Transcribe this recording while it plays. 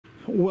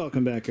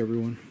Welcome back,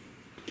 everyone.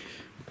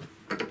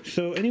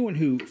 So anyone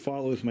who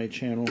follows my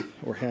channel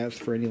or has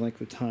for any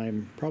length of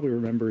time probably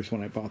remembers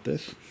when I bought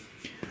this.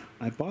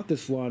 I bought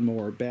this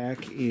lawnmower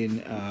back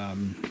in, I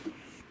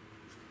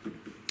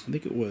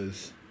think it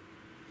was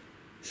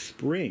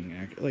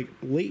spring, like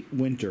late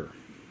winter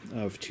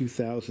of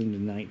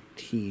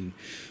 2019.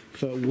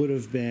 So it would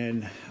have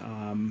been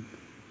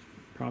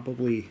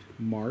probably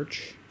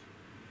March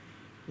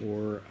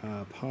or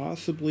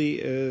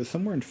possibly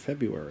somewhere in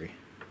February.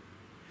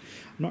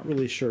 I'm not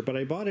really sure, but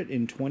I bought it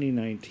in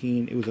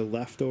 2019. It was a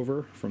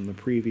leftover from the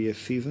previous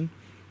season.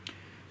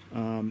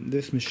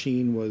 This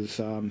machine was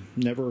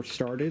never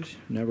started,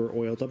 never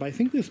oiled up. I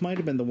think this might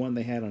have been the one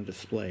they had on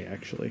display,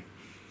 actually.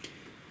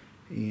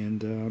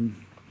 And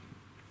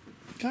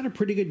got a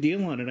pretty good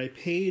deal on it. I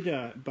paid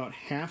about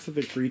half of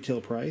its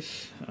retail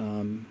price.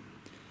 And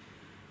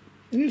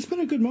it's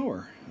been a good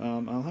mower.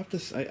 I'll have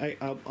to.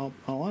 I'll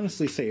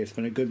honestly say it's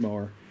been a good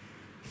mower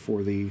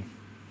for the.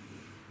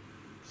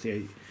 See,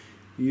 I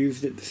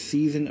used it the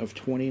season of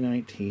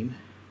 2019,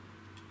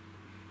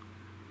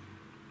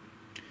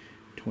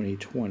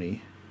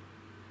 2020.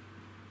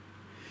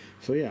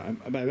 So yeah,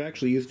 I've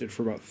actually used it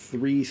for about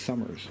 3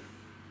 summers.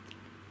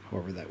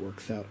 However that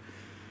works out.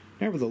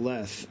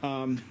 Nevertheless,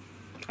 I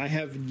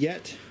have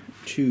yet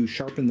to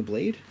sharpen the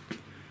blade.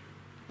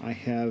 I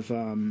have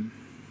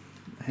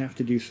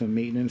to do some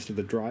maintenance to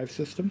the drive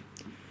system,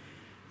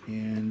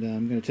 and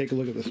I'm going to take a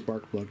look at the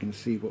spark plug and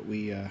see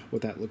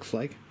what that looks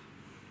like.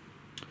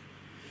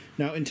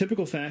 Now, in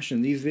typical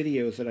fashion, these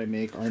videos that I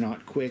make are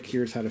not quick.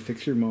 Here's how to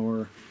fix your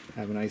mower.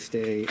 Have a nice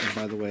day. And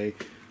by the way,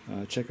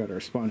 check out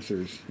our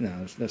sponsors.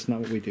 No, that's not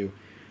what we do.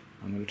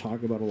 I'm going to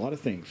talk about a lot of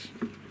things.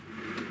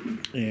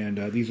 And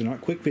these are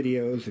not quick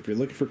videos. If you're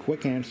looking for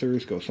quick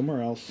answers, go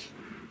somewhere else.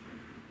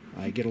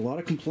 I get a lot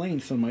of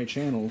complaints on my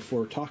channel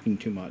for talking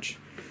too much.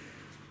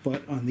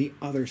 But on the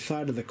other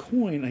side of the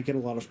coin, I get a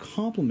lot of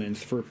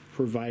compliments for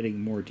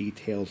providing more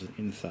details and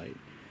insight.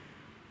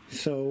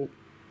 So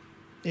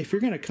if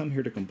you're going to come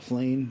here to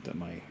complain that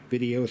my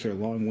videos are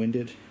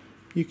long-winded,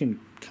 you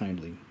can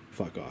kindly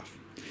fuck off.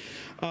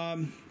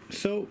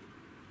 So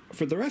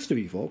for the rest of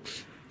you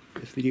folks,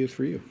 this video is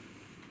for you.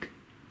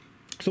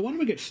 So why don't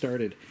we get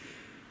started?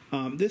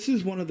 This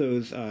is one of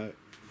those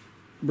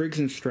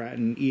Briggs &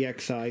 Stratton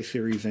EXI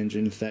series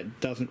engines that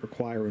doesn't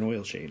require an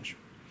oil change.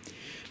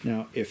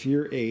 Now, if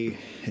you're a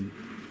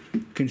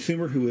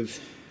consumer who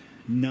is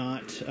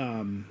not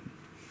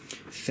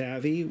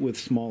savvy with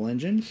small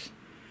engines,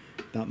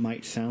 that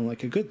might sound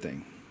like a good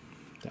thing.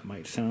 That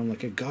might sound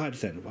like a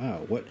godsend.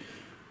 Wow, what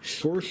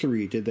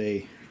sorcery did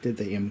they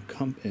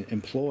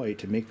employ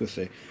to make this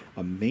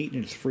a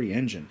maintenance-free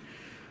engine?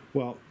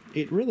 Well,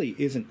 it really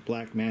isn't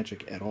black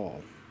magic at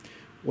all.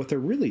 What they're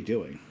really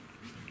doing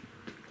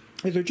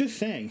is they're just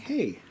saying,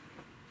 hey,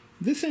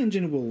 this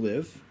engine will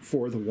live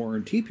for the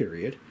warranty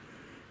period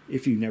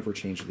if you never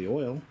change the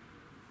oil.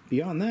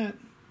 Beyond that,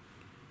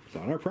 it's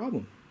not our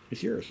problem.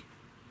 It's yours.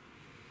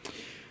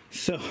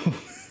 So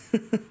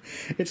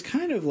it's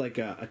kind of like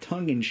a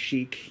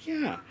tongue-in-cheek,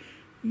 yeah,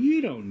 you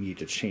don't need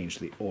to change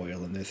the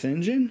oil in this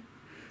engine.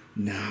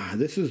 Nah,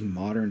 this is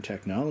modern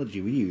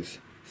technology. We use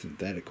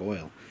synthetic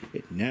oil.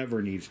 It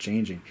never needs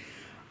changing.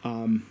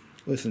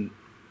 Listen,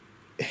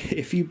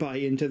 if you buy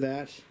into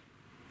that,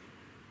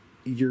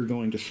 you're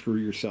going to screw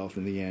yourself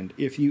in the end.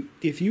 If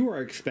you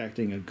are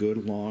expecting a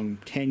good long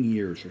 10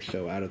 years or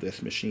so out of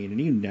this machine and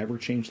you never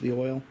change the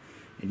oil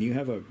and you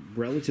have a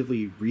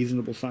relatively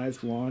reasonable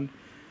sized lawn,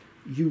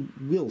 you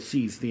will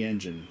seize the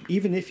engine.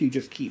 Even if you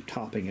just keep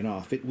topping it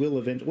off, it will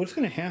eventually. What's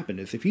going to happen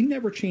is if you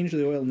never change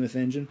the oil in this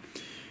engine,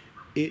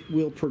 it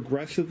will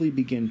progressively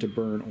begin to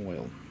burn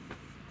oil.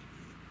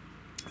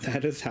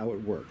 That is how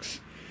it works.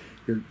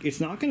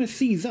 It's not going to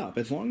seize up.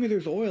 As long as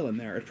there's oil in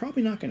there, it's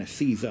probably not going to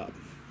seize up.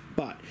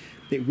 But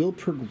it will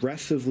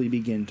progressively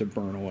begin to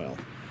burn oil.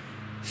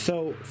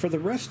 So for the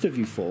rest of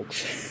you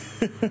folks,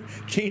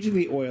 changing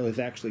the oil is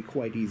actually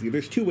quite easy.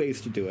 There's 2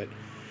 ways to do it.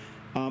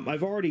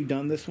 I've already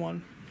done this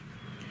one.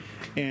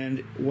 And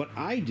what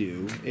I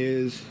do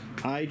is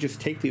I just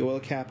take the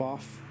oil cap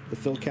off, the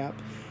fill cap,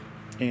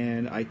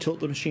 and I tilt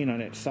the machine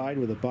on its side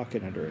with a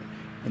bucket under it.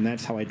 And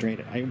that's how I drain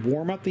it. I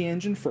warm up the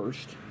engine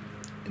first,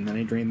 and then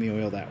I drain the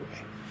oil that way.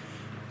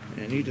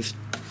 And you just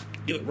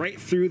do it right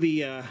through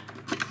the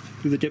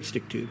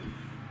dipstick tube.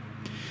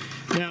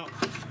 Now,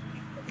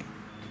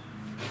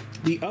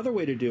 the other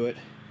way to do it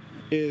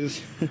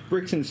is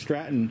Briggs &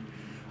 Stratton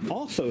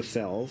also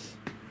sells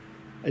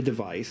a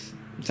device.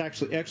 It's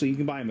actually you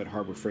can buy them at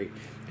Harbor Freight.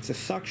 It's a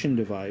suction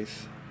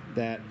device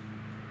that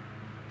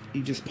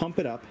you just pump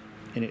it up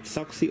and it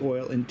sucks the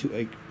oil into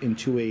a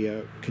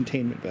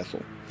containment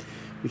vessel,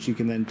 which you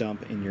can then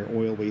dump in your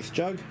oil waste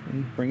jug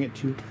and bring it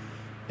to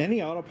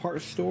any auto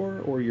parts store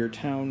or your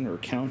town or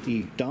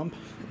county dump,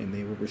 and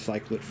they will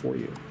recycle it for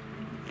you.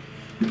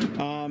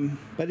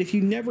 But if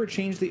you never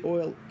change the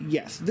oil,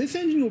 yes, this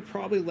engine will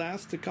probably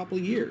last a couple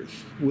of years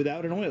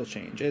without an oil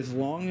change, as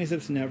long as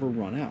it's never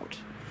run out.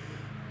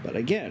 But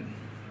again,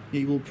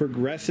 it will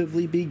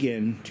progressively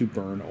begin to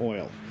burn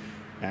oil.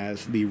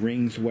 as the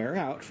rings wear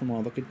out from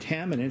all the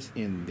contaminants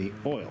in the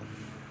oil.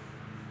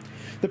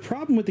 The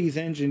problem with these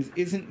engines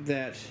isn't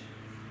that,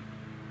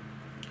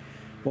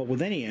 well,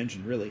 with any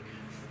engine really,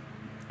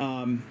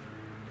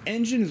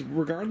 engines,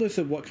 regardless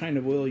of what kind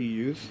of oil you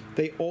use,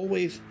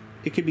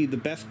 it could be the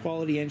best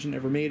quality engine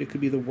ever made, it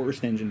could be the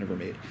worst engine ever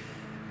made.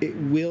 It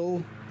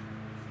will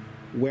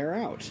wear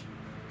out.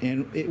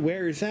 And it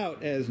wears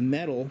out as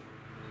metal,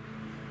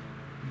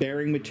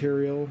 bearing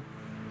material,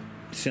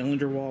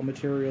 cylinder wall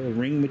material,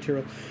 ring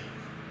material.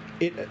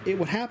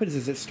 What happens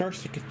is it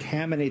starts to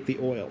contaminate the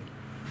oil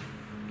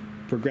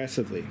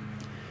progressively.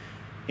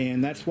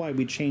 And that's why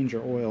we change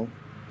our oil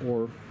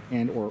or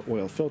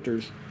oil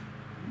filters.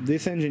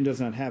 This engine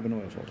does not have an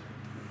oil filter.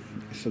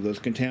 So those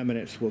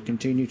contaminants will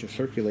continue to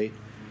circulate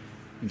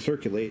and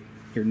circulate.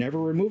 You're never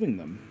removing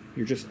them.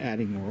 You're just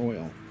adding more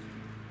oil.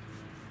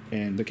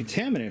 And the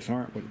contaminants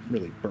aren't what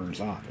really burns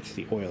off. It's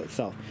the oil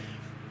itself.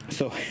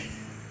 So,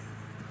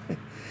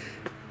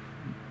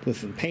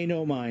 listen, pay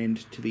no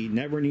mind to the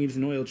never needs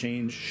an oil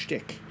change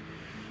shtick.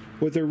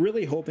 What they're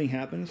really hoping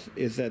happens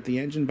is that the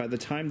engine, by the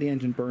time the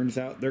engine burns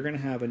out, they're going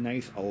to have a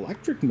nice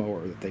electric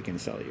mower that they can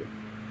sell you,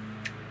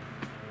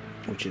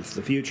 which is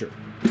the future.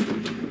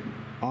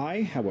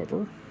 I,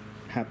 however,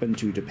 happen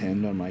to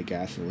depend on my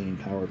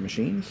gasoline-powered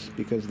machines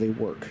because they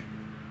work.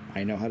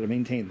 I know how to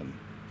maintain them.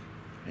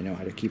 I know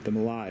how to keep them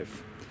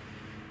alive.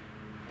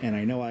 And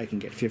I know I can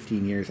get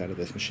 15 years out of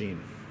this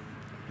machine.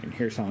 And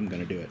here's how I'm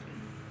going to do it.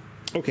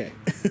 Okay.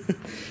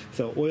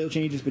 So oil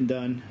change has been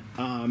done.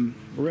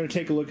 We're going to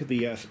take a look at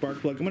the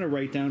spark plug. I'm going to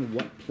write down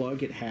what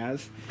plug it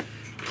has.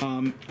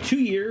 2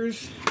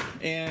 years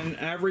and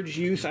average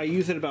use. I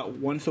use it about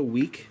once a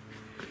week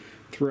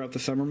throughout the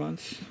summer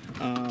months.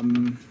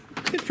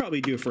 It's probably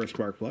due for a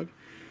spark plug.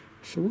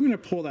 So we're going to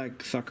pull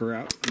that sucker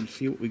out and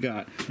see what we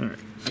got. All right,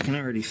 I can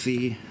already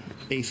see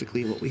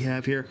basically what we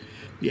have here.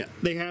 Yeah,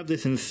 they have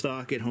this in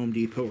stock at Home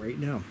Depot right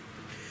now.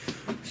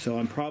 So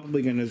I'm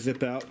probably going to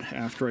zip out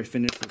after I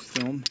finish this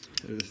film,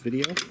 this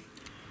video.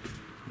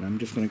 And I'm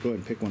just going to go ahead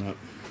and pick one up.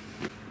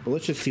 But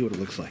let's just see what it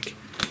looks like.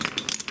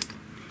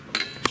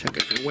 Check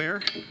it for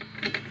wear.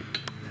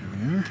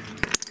 There we are.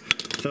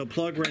 So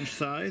plug wrench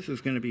size is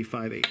going to be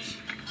 5/8.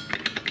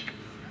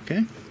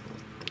 Okay.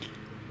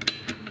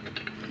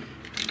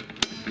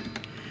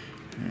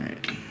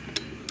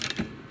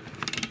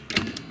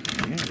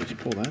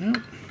 Pull that out.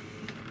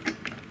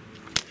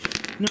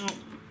 Now,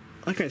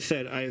 like I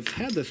said, I've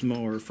had this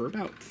mower for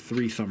about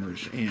 3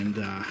 summers, and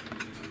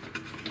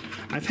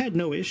I've had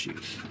no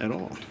issues at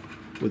all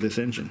with this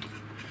engine.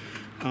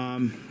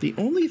 The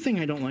only thing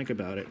I don't like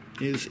about it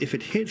is if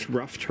it hits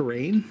rough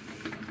terrain,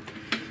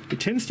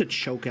 it tends to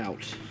choke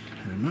out,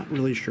 and I'm not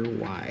really sure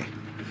why.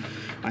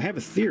 I have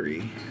a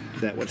theory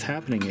that what's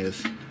happening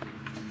is,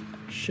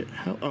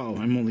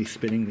 I'm only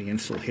spinning the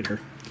insulator.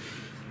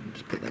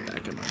 Just put that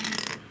back in my...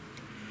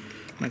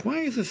 Like, why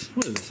is this,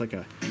 what is this, like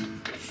a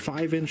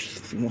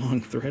 5-inch long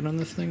thread on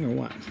this thing, or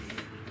what?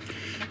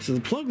 So the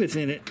plug that's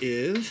in it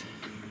is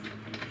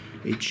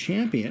a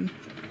Champion.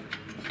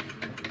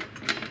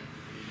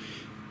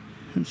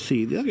 Let's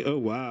see, oh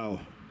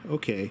wow,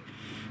 okay.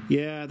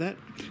 Yeah,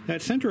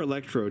 that center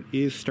electrode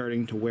is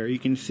starting to wear. You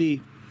can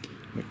see,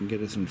 if I can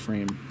get this in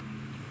frame,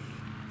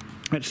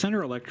 that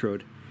center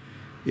electrode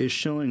is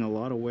showing a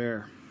lot of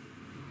wear.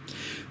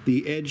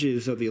 The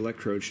edges of the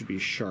electrode should be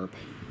sharp.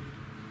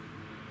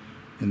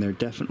 And they're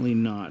definitely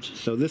not.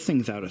 So this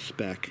thing's out of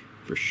spec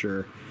for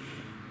sure.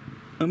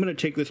 I'm going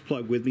to take this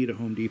plug with me to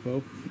Home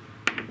Depot,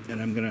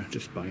 and I'm going to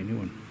just buy a new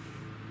one.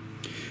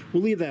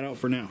 We'll leave that out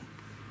for now.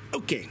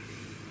 Okay.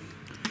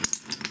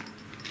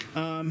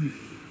 One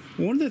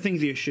of the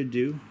things you should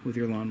do with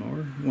your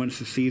lawnmower once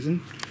the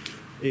season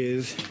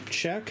is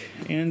check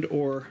and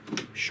or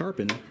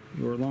sharpen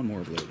your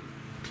lawnmower blade.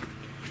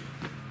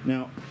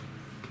 Now,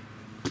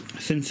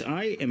 since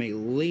I am a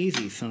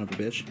lazy son of a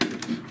bitch,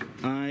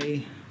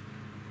 I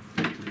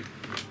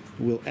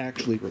will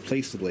actually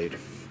replace the blade.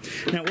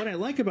 Now, what I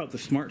like about the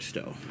Smart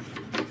Stow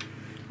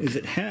is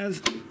it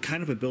has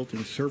kind of a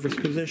built-in service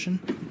position,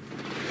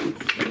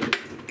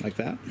 like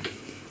that.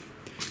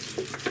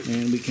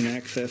 And we can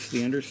access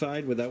the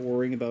underside without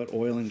worrying about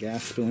oil and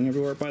gas spilling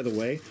everywhere. By the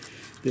way,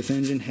 this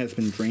engine has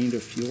been drained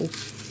of fuel,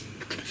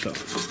 so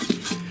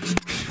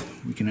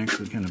we can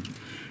actually kind of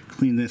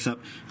clean this up.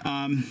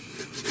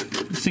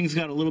 This thing's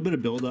got a little bit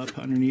of buildup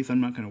underneath.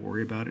 I'm not going to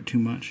worry about it too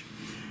much.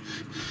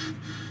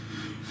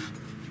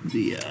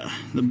 The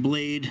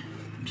blade,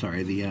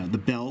 sorry, the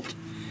belt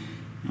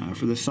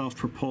for the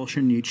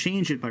self-propulsion, you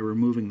change it by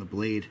removing the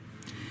blade,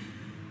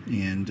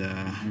 and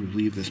I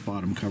believe this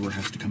bottom cover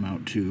has to come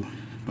out too,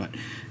 but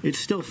it's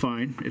still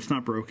fine. It's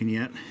not broken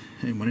yet,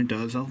 and when it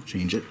does, I'll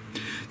change it.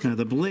 Now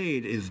the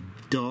blade is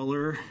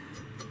duller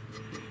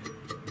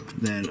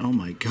than, oh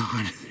my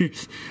god,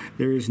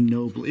 there is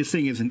no, this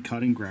thing isn't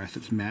cutting grass,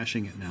 it's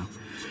mashing it now.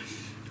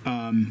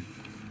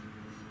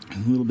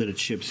 A little bit of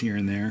chips here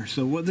and there.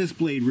 So what this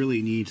blade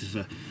really needs is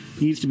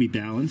needs to be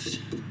balanced,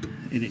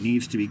 and it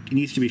needs to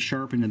be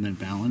sharpened and then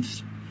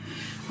balanced.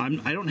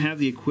 I don't have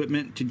the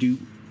equipment to do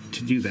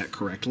that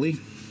correctly.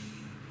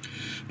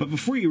 But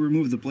before you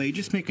remove the blade,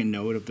 just make a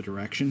note of the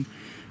direction.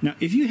 Now,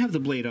 if you have the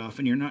blade off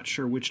and you're not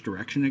sure which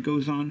direction it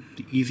goes on,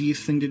 the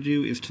easiest thing to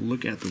do is to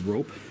look at the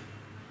rope.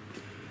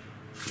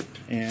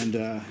 And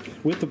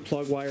with the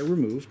plug wire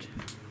removed,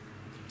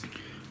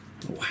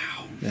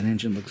 wow, that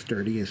engine looks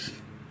dirty as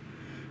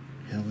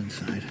hell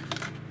inside.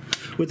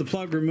 With the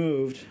plug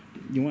removed,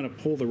 you want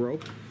to pull the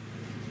rope.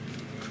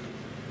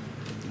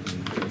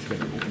 Just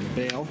gotta open the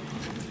bail.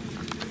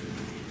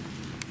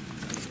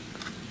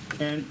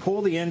 And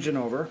pull the engine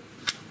over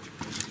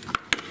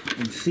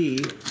and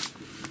see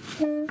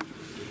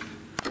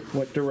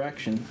what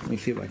direction. Let me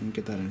see if I can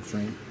get that in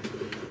frame.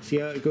 See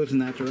how it goes in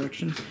that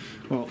direction?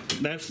 Well,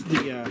 that's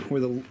the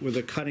where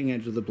the cutting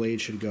edge of the blade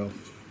should go,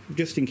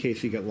 just in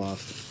case you get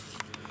lost.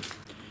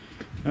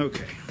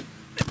 Okay,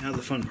 now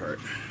the fun part.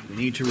 We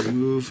need to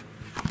remove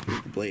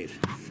the blade.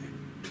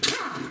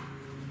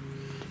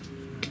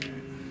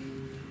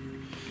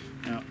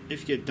 Now,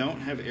 if you don't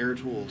have air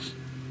tools,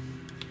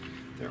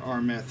 there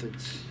are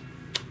methods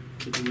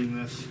to doing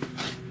this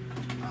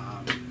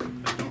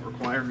that don't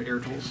require air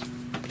tools.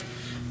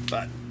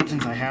 But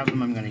since I have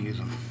them, I'm going to use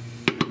them.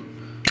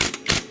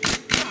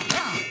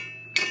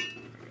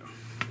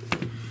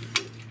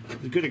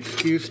 It's a good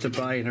excuse to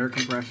buy an air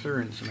compressor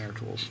and some air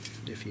tools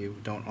if you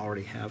don't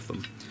already have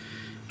them.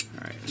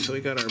 Alright, so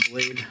we got our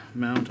blade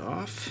mount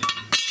off.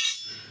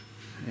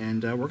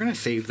 And we're going to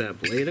save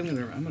that blade. I'm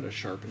going to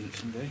sharpen it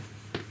someday.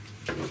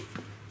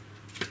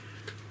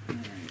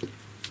 Alright,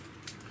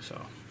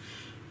 so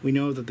we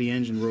know that the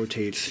engine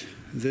rotates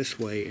this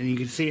way, and you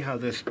can see how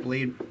this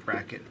blade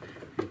bracket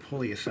and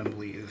pulley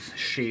assembly is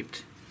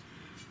shaped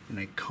in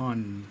a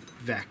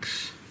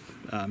convex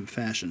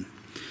fashion.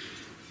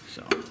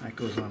 So that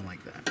goes on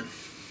like that.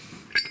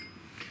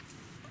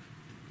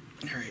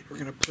 Alright, we're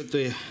going to put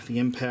the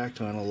impact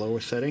on a lower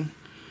setting,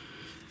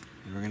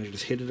 and we're going to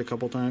just hit it a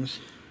couple times.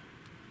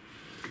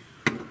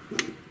 That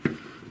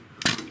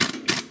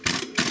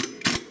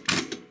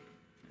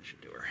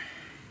should do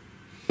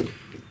her.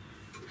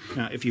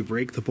 Now, if you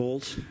break the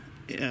bolt,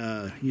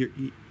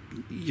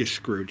 you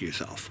screwed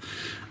yourself.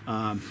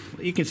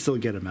 You can still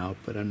get them out,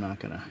 but I'm not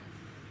going to.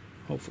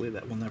 Hopefully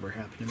that will never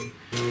happen to me.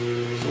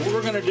 So what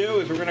we're going to do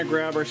is we're going to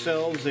grab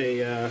ourselves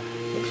a,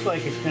 looks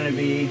like it's going to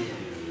be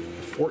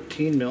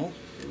 14 mil.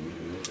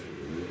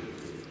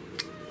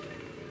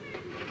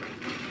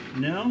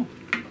 No,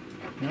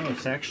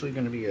 it's actually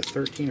going to be a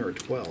 13 or a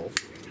 12.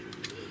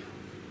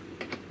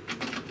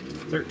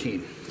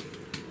 13.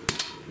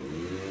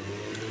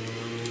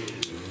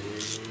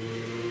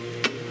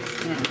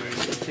 Alright,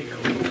 let's take our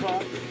wheels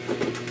off.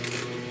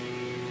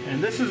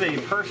 And this is a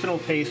personal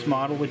pace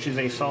model, which is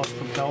a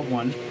self-propelled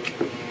one.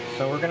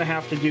 So we're going to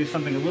have to do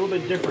something a little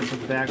bit different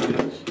with the back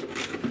wheels.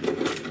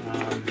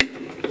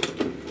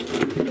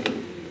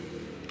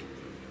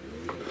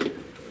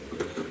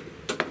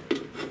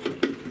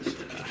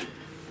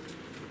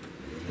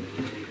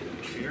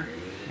 Here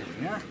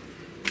we are.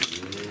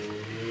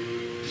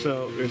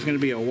 So there's going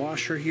to be a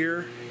washer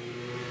here,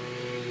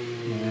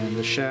 and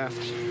the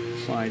shaft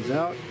slides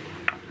out,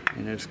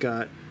 and it's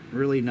got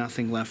really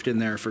nothing left in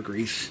there for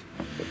grease.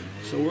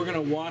 So we're going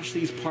to wash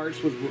these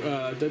parts with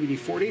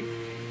WD-40.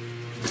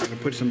 We're going to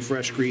put some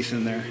fresh grease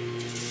in there.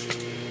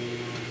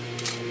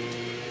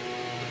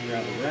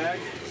 Grab a rag.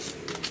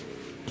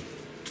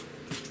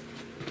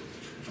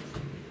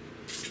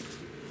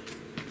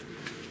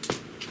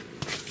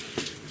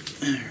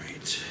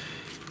 Alright.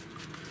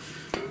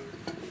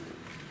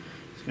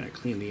 Just going to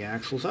clean the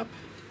axles up.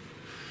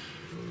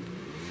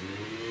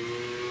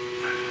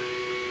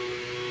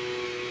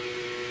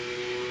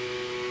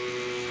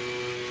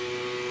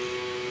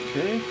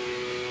 Okay.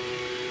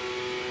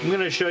 I'm going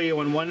to show you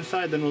on one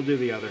side, then we'll do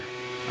the other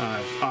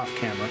off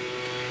camera.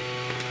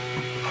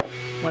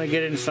 Want to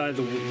get inside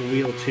the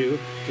wheel too,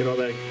 get all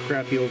that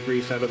crappy old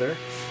grease out of there.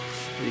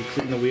 You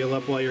clean the wheel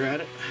up while you're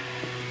at it.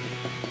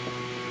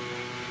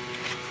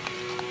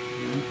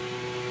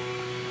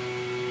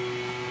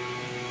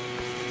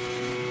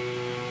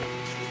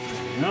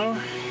 There you go.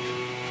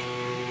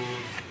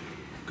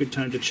 Good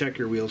time to check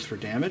your wheels for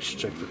damage,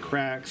 check for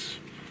cracks,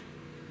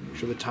 make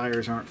sure the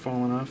tires aren't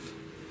falling off.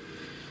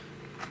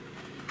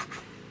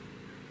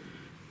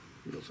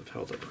 Wheels have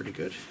held up pretty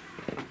good.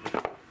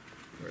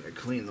 We're going to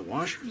clean the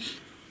washers.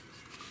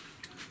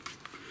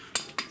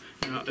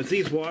 Now, if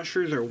these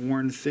washers are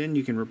worn thin,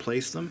 you can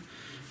replace them.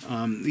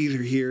 These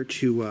are here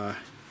to.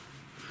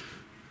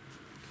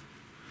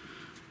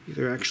 These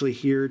are actually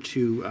here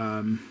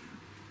to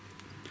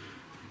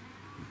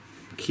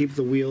keep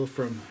the wheel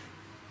from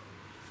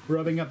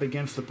rubbing up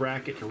against the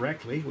bracket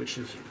directly, which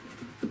is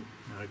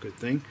not a good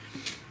thing.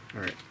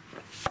 All right.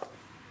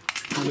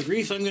 Now, the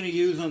grease I'm going to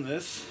use on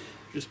this,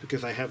 just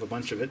because I have a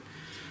bunch of it,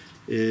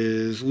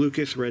 is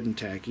Lucas Red and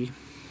Tacky.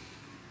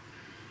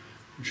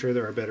 I'm sure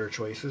there are better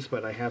choices,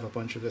 but I have a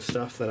bunch of this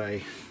stuff that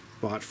I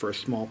bought for a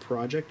small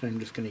project, and I'm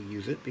just going to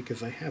use it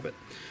because I have it.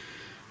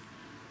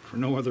 For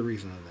no other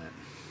reason than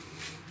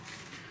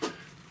that.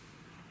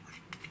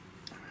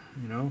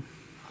 You know?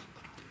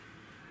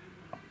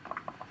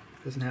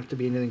 Doesn't have to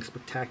be anything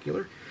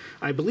spectacular.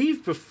 I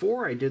believe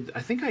before I did,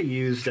 I think I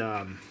used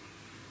Sill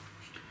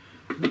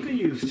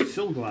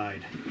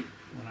Glide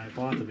when I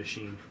bought the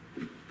machine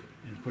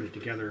and put it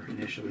together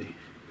initially.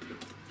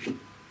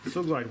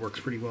 Sill Glide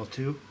works pretty well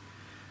too,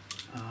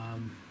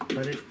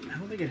 but I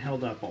don't think it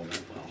held up all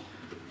that well.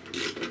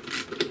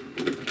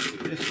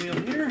 This wheel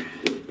here.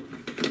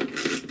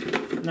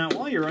 Now,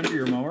 while you're under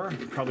your mower,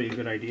 probably a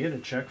good idea to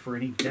check for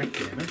any deck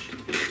damage,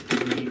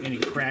 any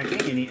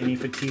cracking, any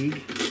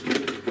fatigue,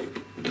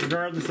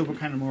 regardless of what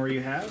kind of mower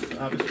you have,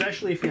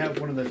 especially if you have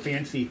one of the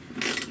fancy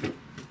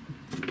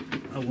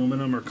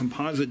aluminum or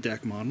composite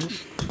deck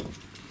models.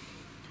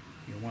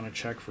 You'll want to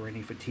check for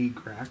any fatigue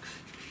cracks,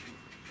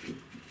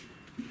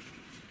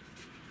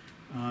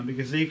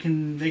 because they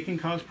can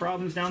cause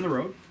problems down the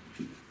road.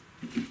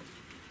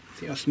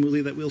 See how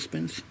smoothly that wheel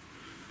spins?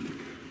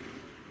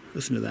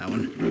 Listen to that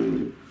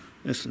one.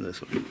 Listen to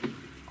this one.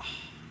 Oh,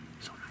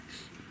 so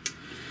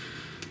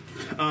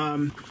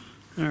nice.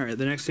 Alright,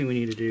 the next thing we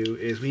need to do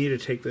is we need to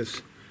take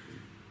this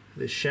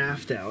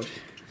shaft out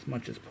as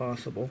much as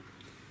possible.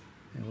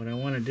 And what I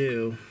want to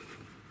do...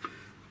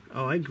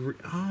 Oh,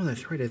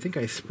 that's right. I think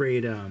I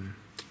sprayed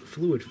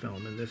fluid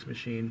film in this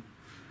machine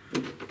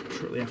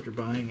shortly after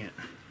buying it.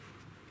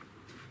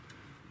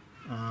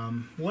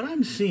 What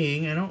I'm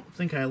seeing, I don't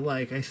think I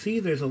like. I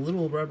see there's a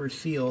little rubber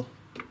seal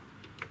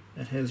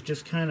that has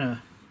just kind of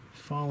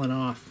fallen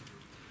off.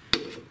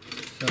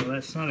 So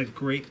that's not a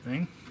great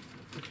thing.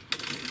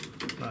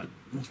 But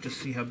let's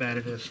just see how bad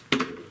it is.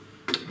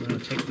 I'm going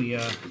to take the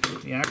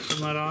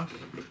axle nut off.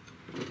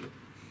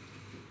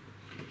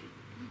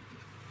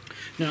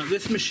 Now,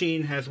 this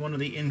machine has one of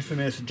the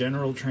infamous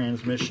general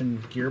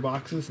transmission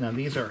gearboxes. Now,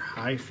 these are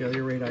high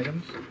failure rate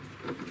items,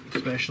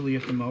 especially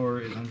if the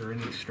mower is under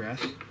any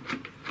stress,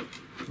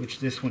 which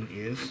this one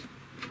is.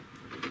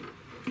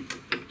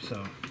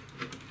 So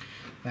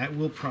that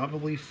will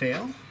probably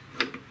fail.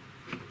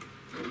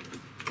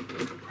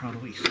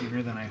 Probably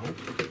sooner than I hope.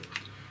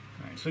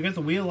 Alright, so I got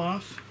the wheel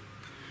off.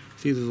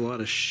 See, there's a lot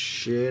of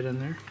shit in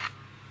there.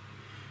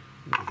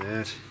 Look at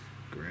that.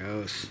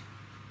 Gross.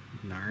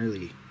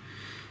 Gnarly.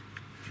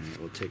 Alright,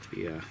 we'll take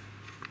the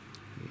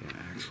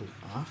axle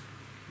off.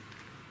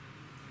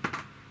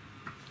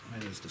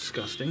 That is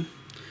disgusting.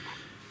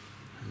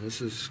 And this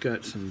has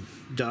got some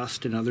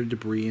dust and other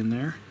debris in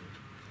there.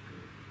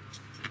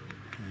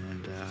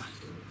 And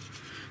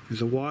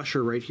there's a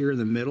washer right here in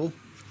the middle.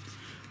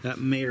 That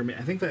may or may...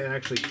 I think that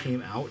actually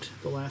came out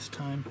the last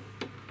time.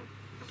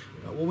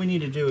 But what we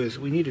need to do is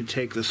we need to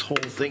take this whole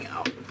thing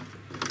out.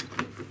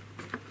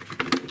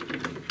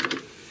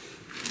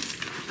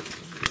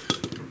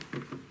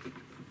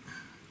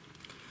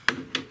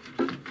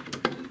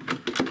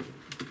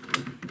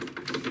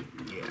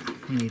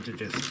 We need to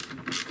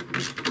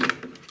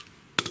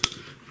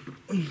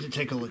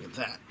take a look at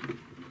that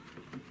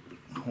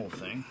whole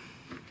thing.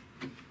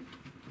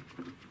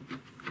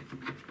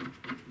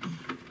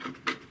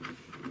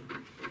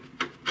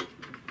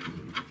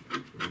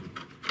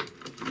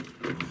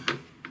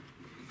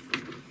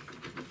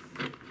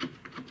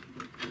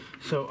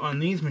 So on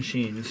these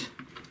machines,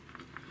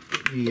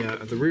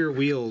 the rear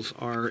wheels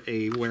are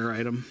a wear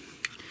item.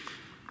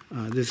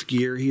 This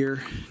gear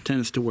here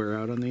tends to wear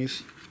out on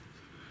these.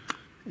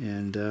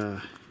 And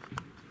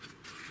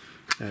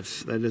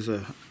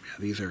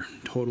these are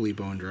totally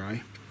bone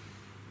dry.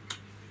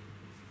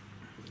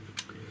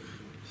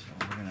 So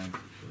we're gonna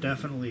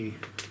definitely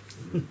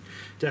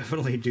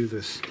do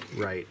this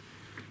right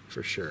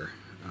for sure.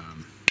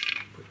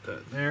 Put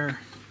that there.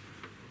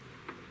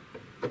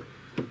 All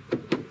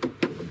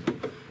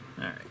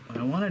right. What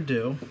I want to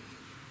do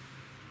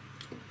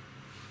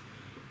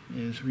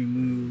is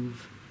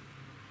remove.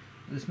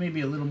 This may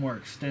be a little more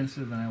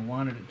extensive than I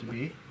wanted it to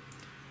be.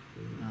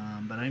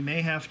 But I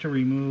may have to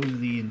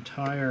remove the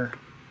entire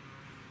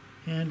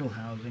handle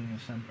housing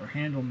or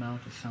handle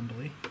mount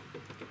assembly.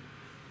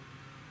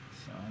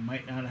 So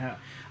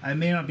I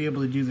may not be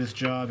able to do this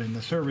job in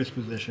the service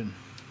position,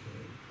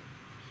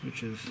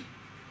 which is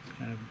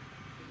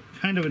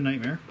kind of a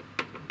nightmare.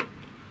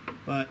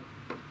 But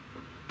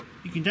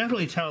you can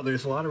definitely tell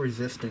there's a lot of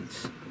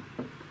resistance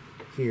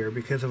here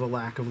because of a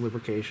lack of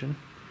lubrication.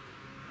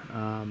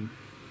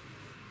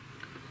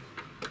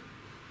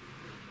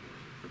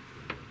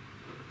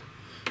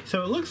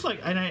 So it looks like,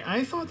 and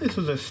I thought this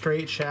was a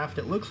straight shaft.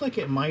 It looks like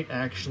it might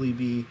actually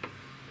be,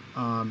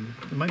 there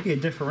might be a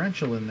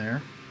differential in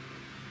there.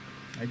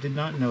 I did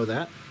not know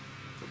that,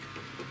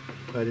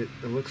 but it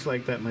looks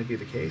like that might be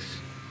the case.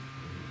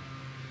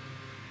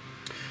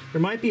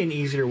 There might be an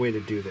easier way to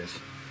do this.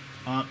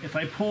 If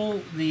I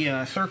pull the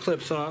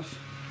circlips off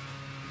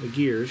the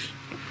gears,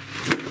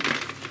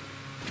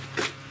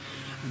 I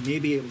may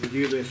be able to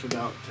do this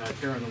without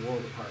tearing the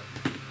world apart.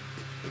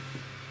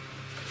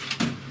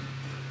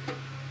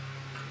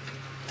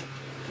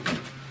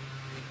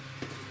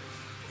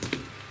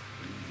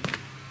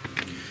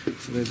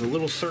 So there's a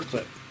little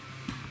circlip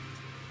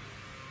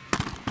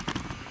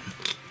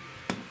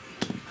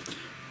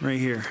right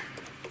here.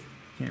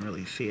 Can't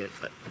really see it,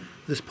 but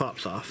this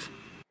pops off.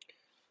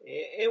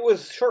 It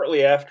was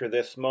shortly after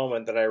this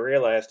moment that I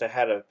realized I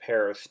had a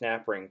pair of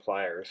snap ring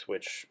pliers,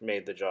 which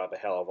made the job a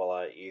hell of a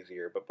lot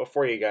easier. But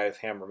before you guys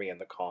hammer me in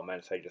the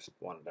comments, I just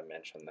wanted to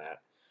mention that.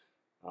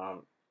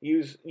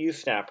 Use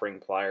snap ring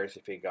pliers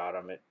if you got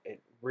them.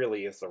 It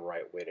really is the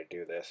right way to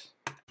do this.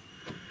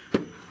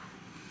 I'll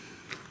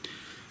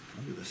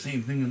do the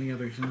same thing on the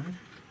other side.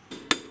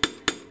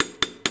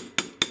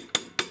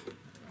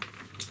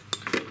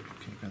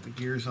 Okay, got the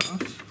gears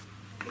off.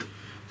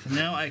 So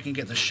now I can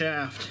get the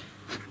shaft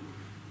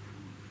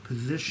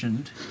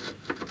positioned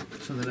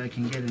so that I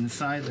can get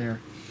inside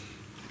there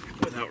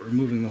without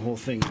removing the whole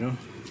thing, you know?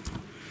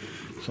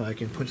 So I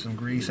can put some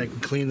grease, I can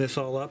clean this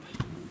all up.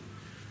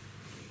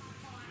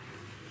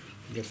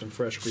 Get some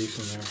fresh grease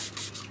in there.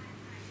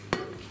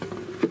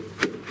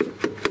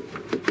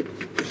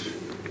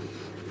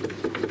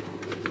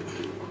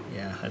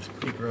 Yeah, that's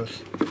pretty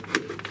gross.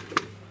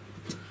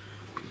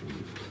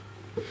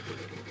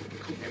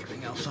 Clean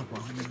everything else up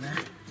while I'm in there.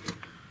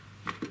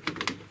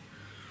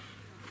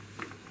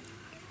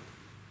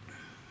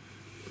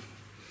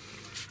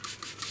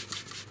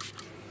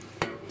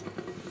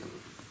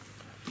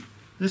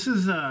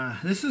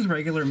 This is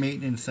regular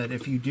maintenance that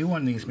if you do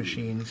on these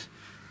machines,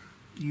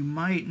 you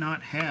might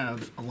not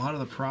have a lot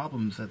of the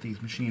problems that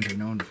these machines are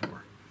known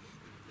for.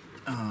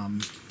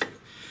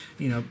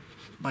 You know,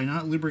 by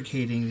not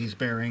lubricating these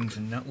bearings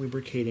and not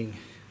lubricating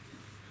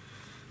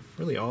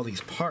really all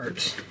these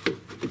parts,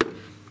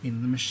 you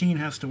know, the machine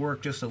has to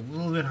work just a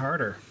little bit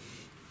harder,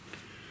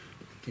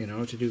 you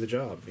know, to do the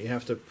job. You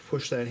have to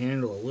push that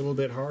handle a little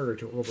bit harder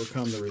to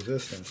overcome the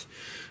resistance.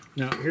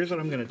 Now, here's what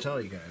I'm going to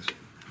tell you guys.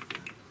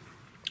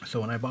 So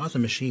when I bought the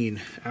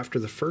machine after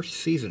the first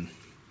season,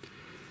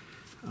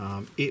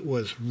 it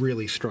was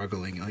really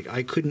struggling. Like,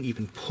 I couldn't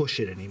even push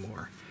it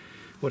anymore.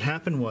 What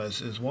happened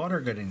was water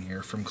got in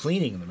here from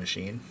cleaning the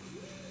machine,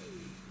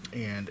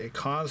 and it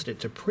caused it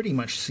to pretty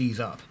much seize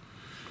up.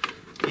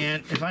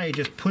 And if I had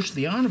just pushed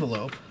the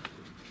envelope,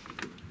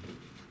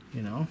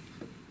 you know,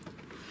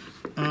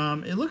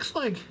 it looks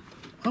like,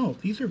 oh,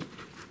 these are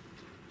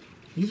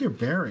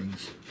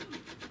bearings.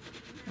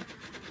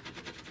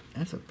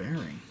 That's a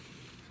bearing.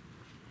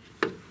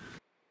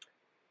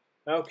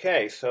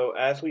 Okay, so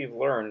as we've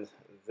learned,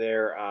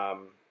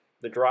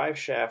 the drive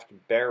shaft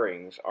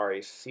bearings are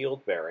a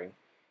sealed bearing,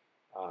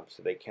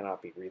 so they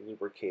cannot be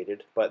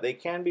re-lubricated, but they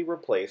can be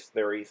replaced.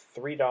 They're a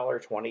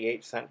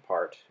 $3.28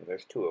 part, and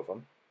there's two of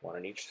them, one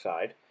on each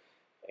side,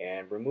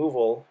 and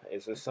removal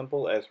is as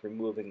simple as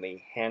removing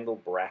the handle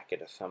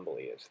bracket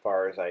assembly, as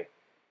far as I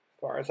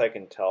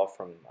can tell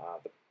from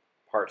the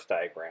parts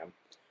diagram.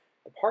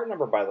 The part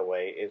number, by the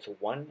way, is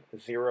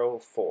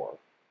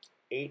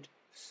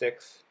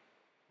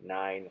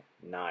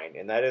 1048699,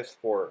 and that is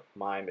for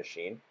my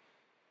machine.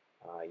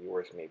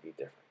 Yours may be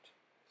different.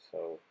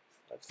 So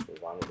let's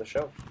move on to the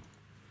show.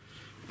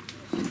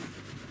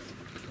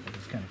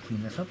 Just kind of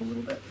clean this up a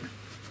little bit.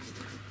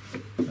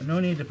 So no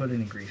need to put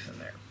any grease in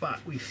there,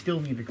 but we still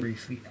need to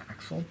grease the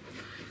axle.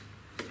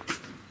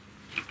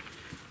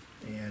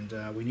 And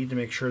we need to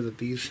make sure that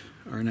these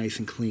are nice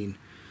and clean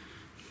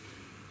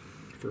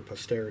for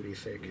posterity's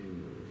sake.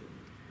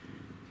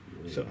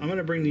 So I'm going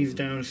to bring these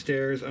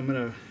downstairs. I'm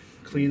going to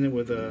clean them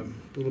with a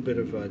little bit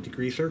of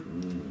degreaser.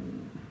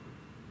 And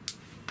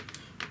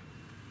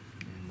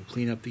we'll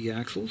clean up the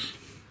axles.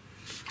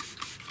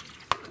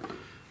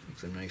 Make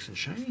them nice and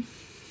shiny.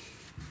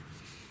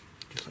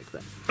 Just like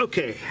that.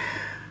 Okay.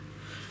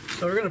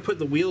 So we're going to put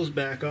the wheels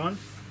back on.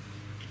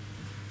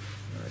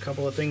 A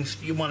couple of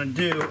things you want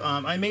to do.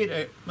 I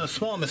made a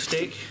small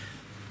mistake.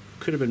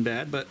 Could have been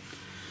bad, but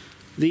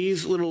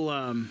these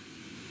little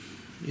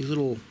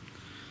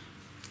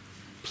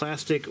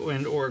plastic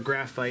and or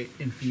graphite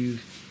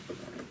infused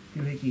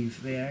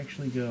doohickeys, they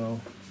actually go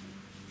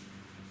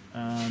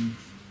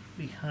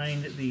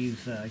behind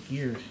these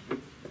gears.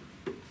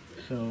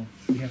 So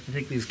we have to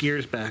take these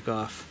gears back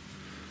off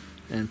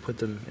and put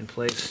them in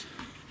place.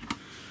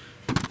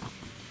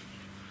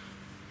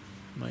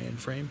 My end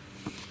frame.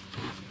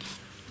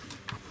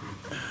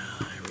 There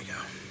we go.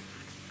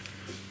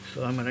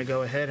 So I'm going to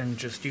go ahead and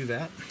just do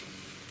that.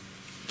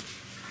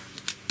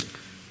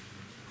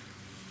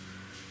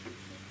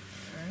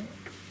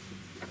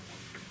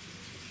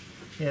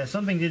 Yeah,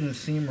 something didn't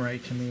seem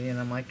right to me, and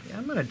I'm like,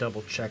 I'm going to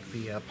double check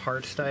the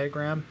parts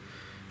diagram.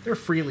 They're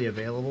freely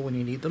available when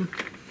you need them.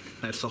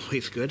 That's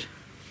always good.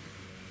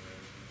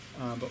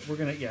 But we're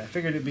going to, I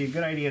figured it'd be a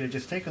good idea to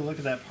just take a look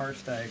at that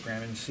parts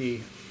diagram and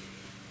see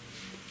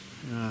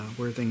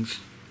where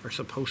things are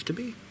supposed to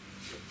be,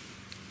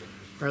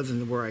 rather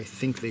than where I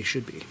think they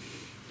should be.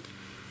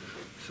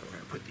 So we're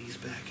going to put these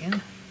back in,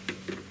 like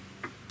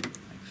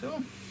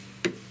so.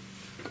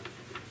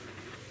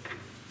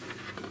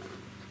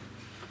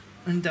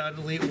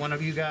 Undoubtedly, one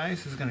of you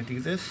guys is going to do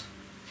this,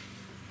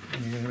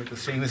 and you're going to make the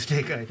same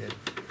mistake I did.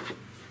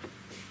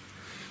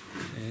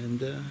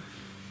 And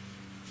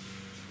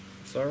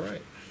it's all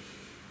right.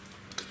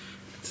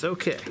 It's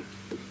okay.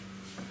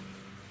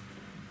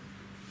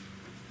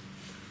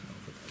 I'll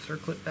put that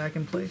circlip back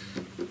in place.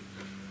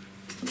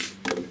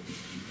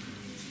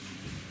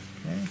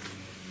 Okay.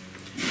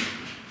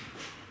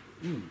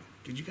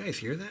 you guys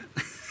hear that?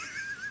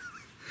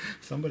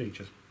 Somebody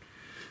just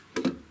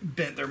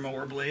bent their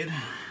mower blade.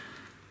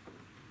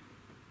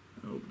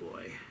 Oh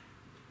boy.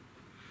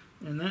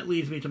 And that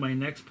leads me to my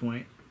next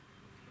point.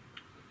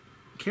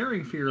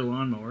 Caring for your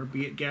lawnmower,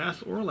 be it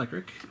gas or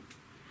electric,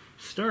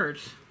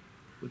 starts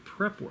with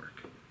prep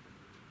work.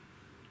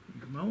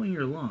 You're mowing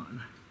your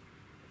lawn.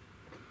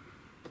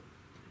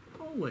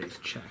 Always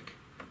check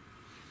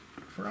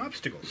for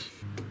obstacles.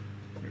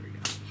 There we go.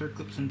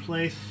 Circlips in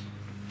place.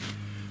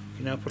 We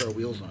can now put our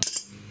wheels on.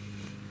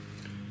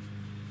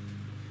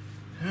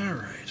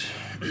 Alright.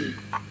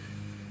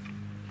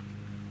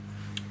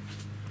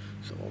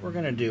 So what we're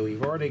going to do,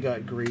 we've already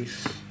got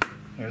grease.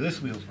 Here,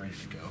 this wheel's ready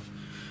to go.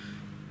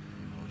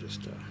 And we'll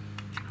just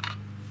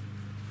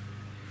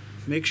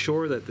make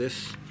sure that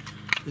this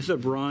is a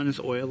bronze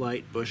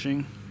oilite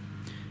bushing.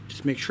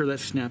 Just make sure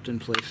that's snapped in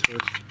place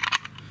first.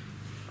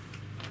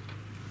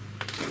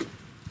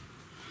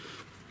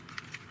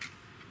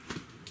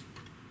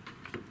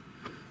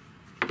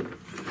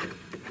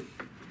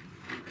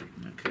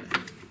 Okay.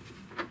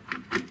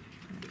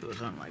 It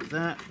goes on like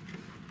that.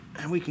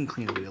 And we can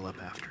clean the wheel up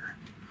after.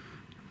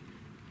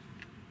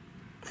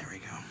 There we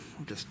go.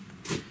 We'll just...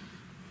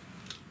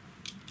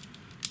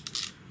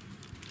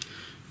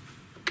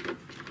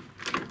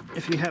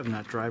 If you have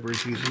nut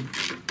drivers using,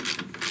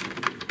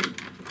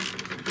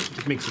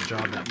 it makes the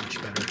job that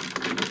much better,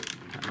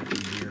 that much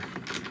easier.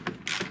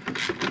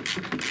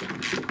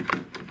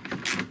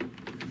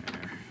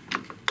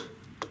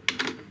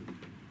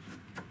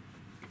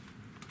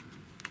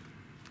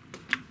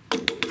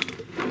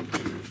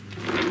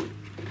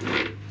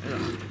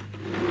 Ugh.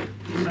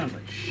 Sounds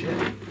like shit.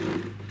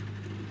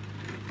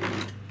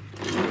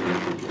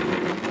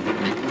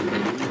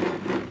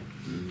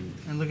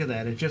 And look at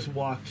that, it just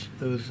walked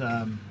those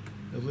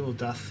little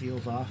dust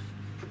seals off,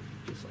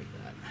 just like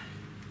that.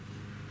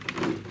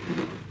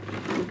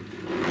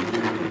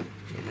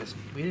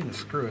 We didn't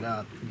screw it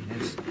up. I mean,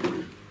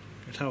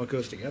 that's how it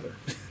goes together.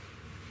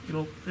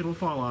 It'll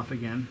fall off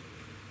again.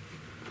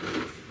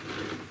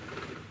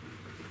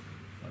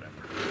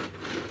 Whatever.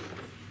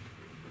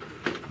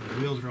 The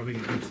wheel's rubbing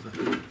against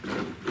the...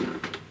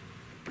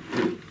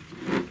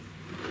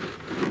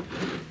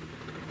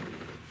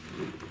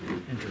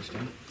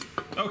 Interesting.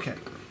 Okay.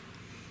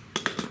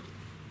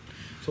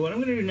 So what I'm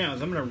going to do now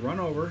is I'm going to run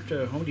over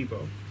to Home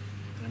Depot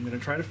and I'm going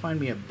to try to find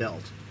me a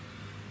belt.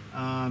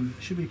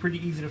 Should be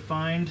pretty easy to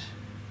find,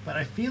 but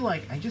I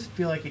just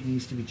feel like it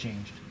needs to be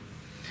changed.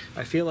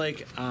 I feel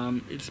like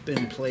it's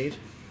been played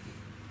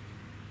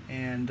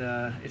and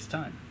it's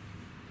time.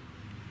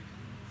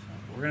 So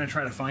we're going to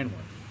try to find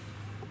one.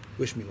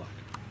 Wish me luck.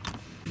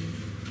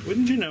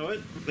 Wouldn't you know it,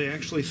 they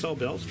actually sell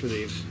belts for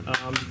these.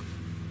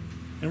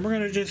 And we're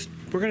going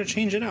to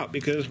change it out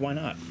because why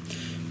not?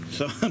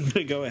 So I'm going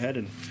to go ahead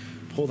and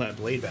pull that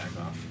blade back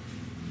off.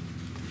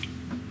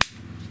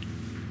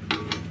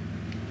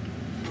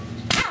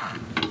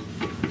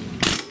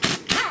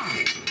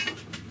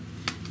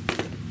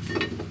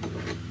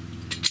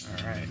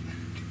 Alright.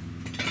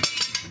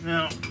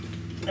 Now,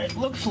 it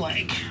looks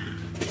like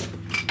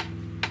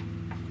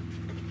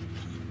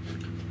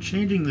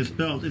changing this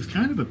belt is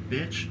kind of a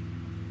bitch.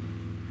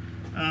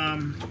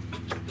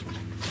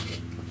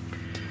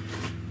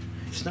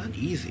 It's not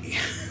easy.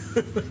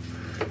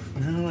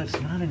 No,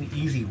 it's not an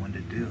easy one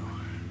to do.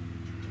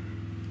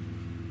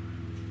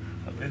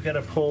 We've got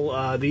to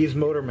pull these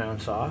motor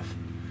mounts off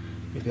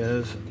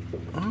because,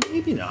 oh,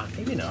 maybe not,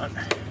 maybe not.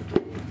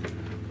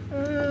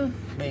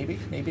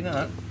 Maybe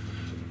not.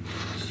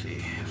 Let's see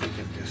if we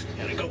can just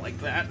kind of go like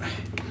that.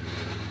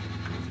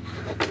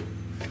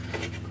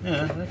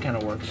 Yeah, that kind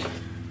of works.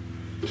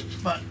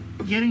 But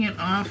getting it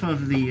off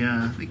of the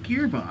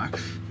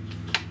gearbox,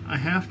 I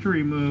have to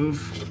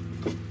remove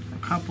a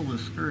couple of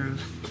screws.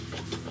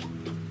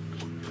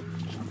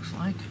 Looks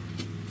like,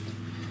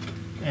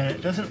 and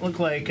it doesn't look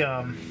like.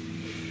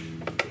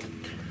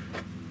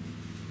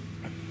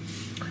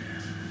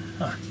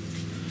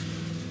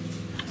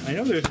 I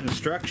know there's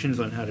instructions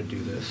on how to do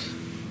this.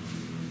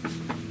 I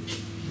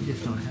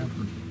just don't have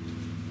them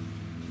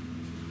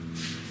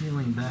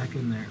feeling back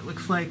in there. It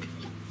looks like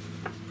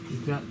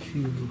you've got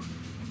to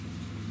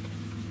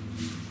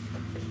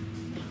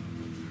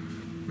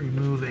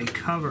remove a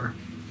cover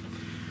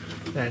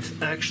that's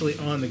actually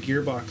on the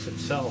gearbox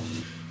itself.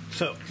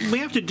 So what we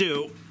have to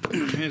do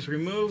is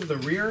remove the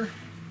rear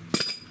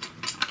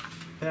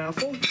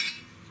baffle.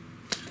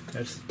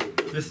 That's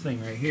this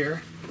thing right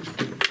here.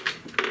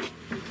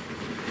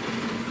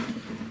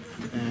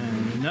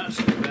 And the nuts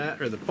for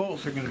that, or the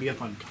bolts, are going to be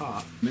up on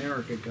top.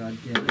 America,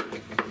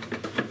 goddammit.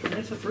 And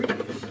it's a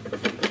 3-piece.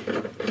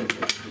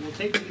 We'll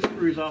take these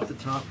screws off the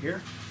top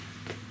here.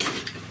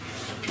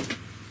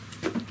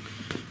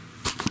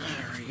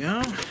 There we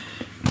go.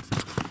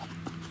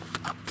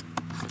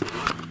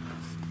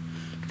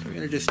 So we're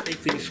going to just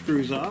take these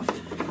screws off.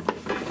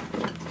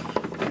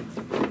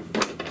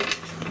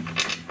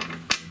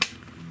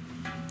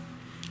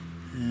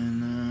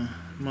 And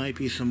might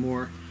be some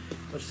more.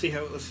 Let's see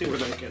where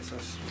that gets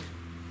us.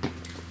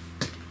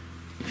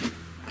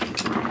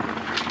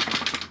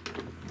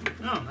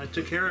 Oh,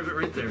 that took care of it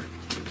right there.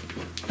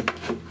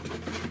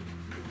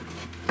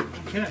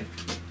 Okay.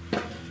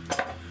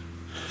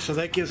 So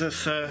that gives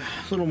us a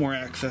little more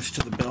access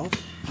to the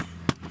belt.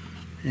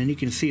 And you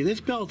can see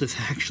this belt is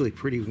actually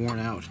pretty worn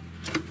out.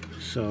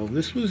 So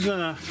this was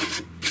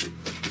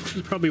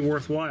probably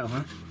worthwhile,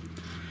 huh?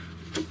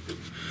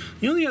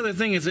 The only other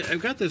thing is that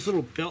I've got this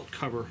little belt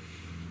cover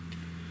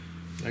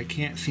that I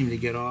can't seem to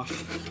get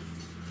off.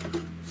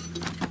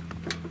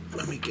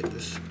 Let me get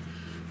this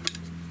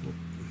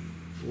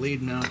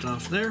blade mount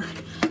off there.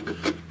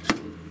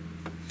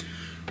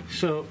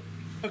 So,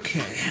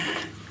 okay.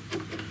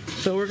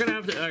 So we're gonna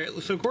have to, all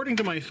right, so according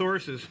to my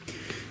sources,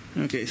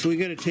 okay, so we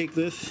gotta take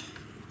this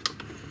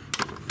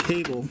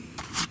cable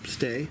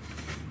stay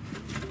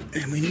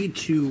and we need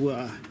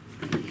to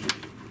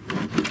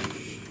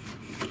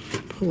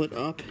pull it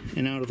up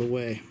and out of the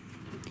way.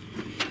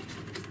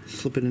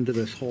 Slip it into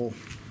this hole.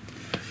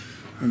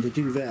 And to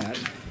do that,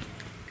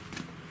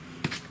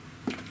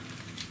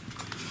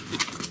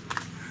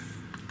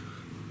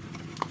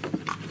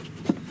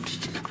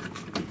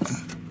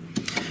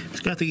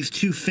 it's got these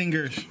two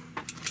fingers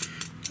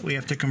we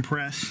have to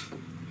compress.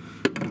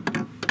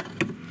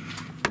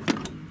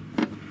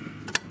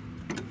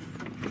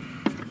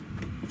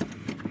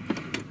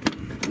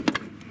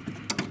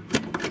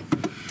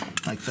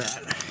 Like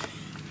that.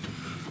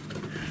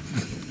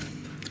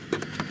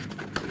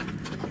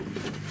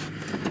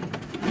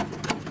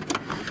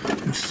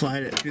 And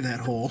slide it through that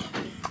hole.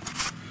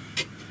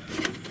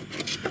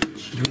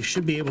 And we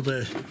should be able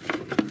to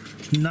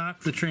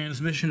knock the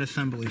transmission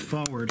assembly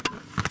forward.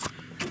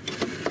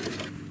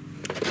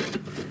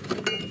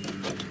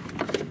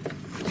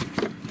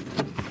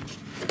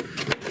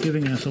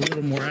 Giving us a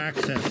little more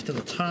access to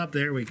the top.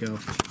 There we go.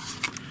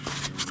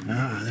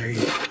 Ah, there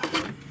you go.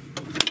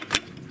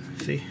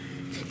 See?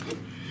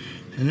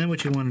 And then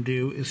what you want to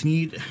do is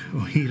we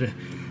need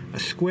a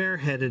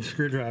square-headed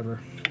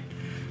screwdriver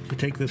to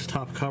take this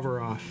top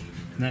cover off.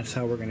 And that's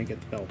how we're going to get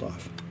the belt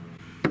off.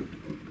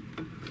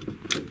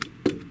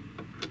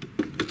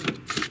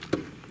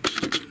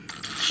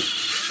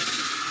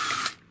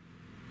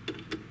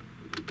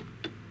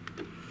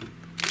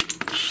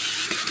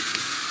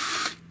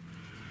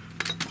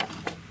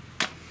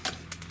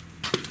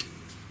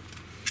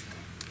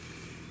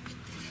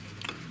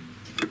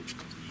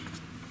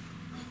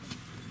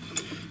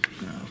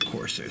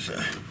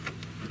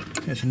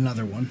 There's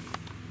another one.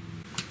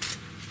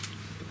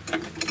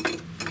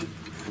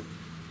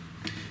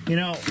 You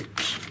know, you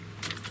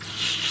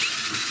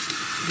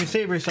can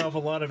save yourself a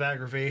lot of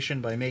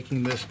aggravation by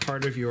making this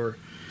part of your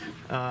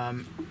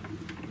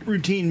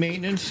routine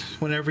maintenance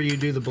whenever you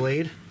do the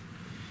blade.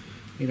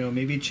 You know,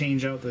 maybe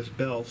change out this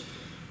belt.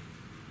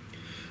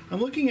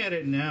 I'm looking at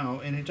it now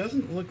and it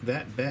doesn't look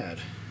that bad.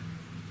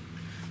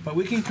 But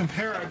we can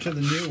compare it to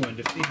the new one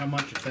to see how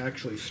much it's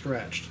actually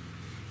stretched.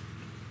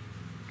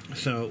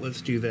 So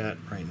let's do that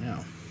right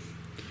now.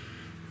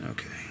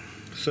 Okay,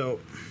 so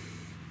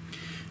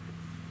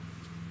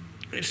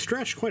it's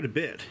stretched quite a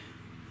bit.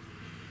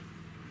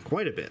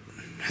 Quite a bit,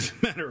 as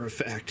a matter of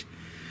fact.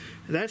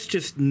 That's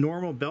just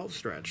normal belt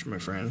stretch, my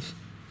friends.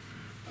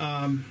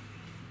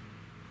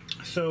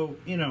 So,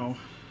 you know,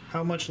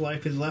 how much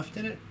life is left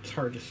in it, it's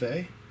hard to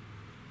say.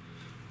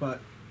 But,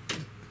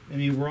 I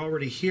mean, we're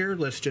already here,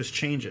 let's just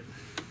change it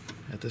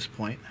at this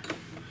point.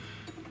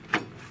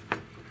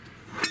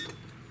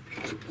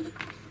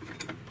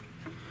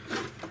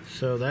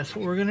 So that's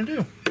what we're going to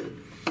do.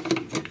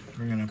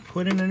 We're going to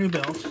put in a new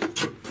belt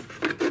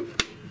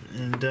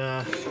and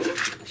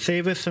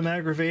save us some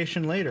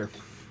aggravation later.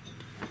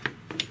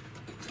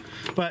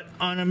 But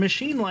on a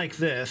machine like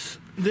this,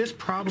 this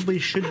probably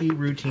should be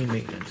routine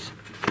maintenance.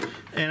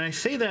 And I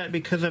say that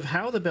because of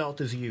how the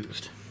belt is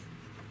used.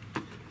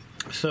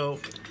 So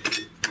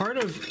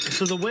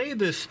the way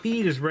the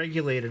speed is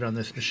regulated on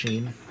this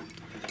machine,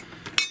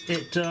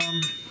 it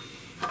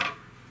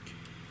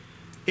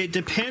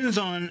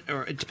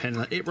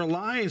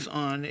relies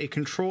on a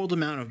controlled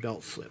amount of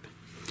belt slip.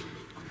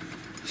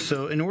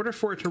 So in order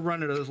for it to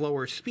run at a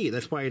lower speed,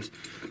 that's why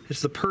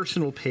it's the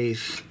personal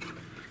pace,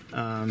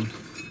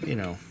 you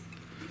know,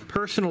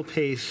 personal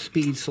pace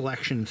speed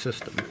selection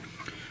system.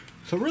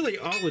 So really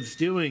all it's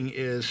doing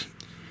is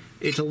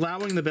it's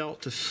allowing the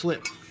belt to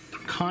slip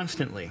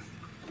constantly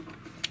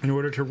in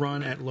order to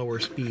run at lower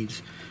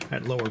speeds,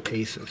 at lower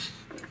paces.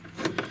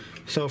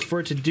 So for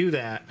it to do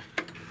that,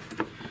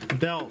 the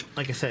belt,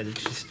 like I said,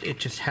 it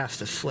just has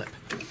to slip.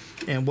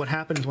 And what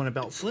happens when a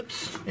belt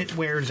slips? It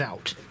wears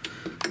out.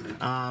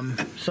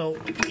 So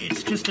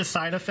it's just a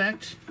side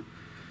effect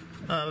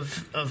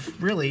of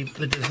really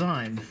the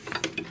design.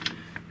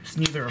 It's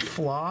neither a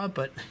flaw,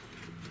 but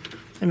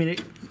I mean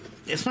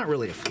it's not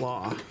really a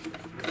flaw.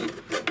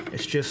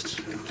 It's just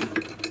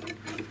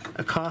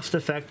a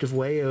cost-effective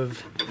way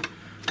of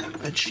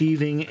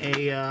achieving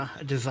a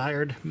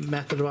desired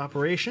method of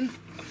operation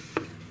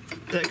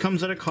that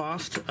comes at a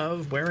cost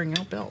of wearing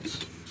out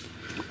belts.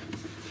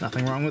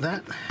 Nothing wrong with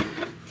that.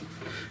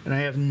 And I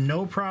have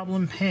no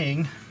problem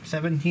paying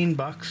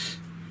 $17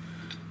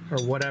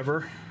 or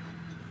whatever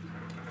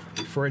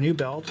for a new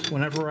belt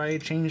whenever I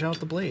change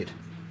out the blade.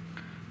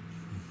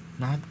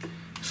 Not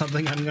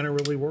something I'm going to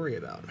really worry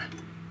about.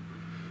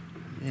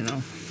 You know,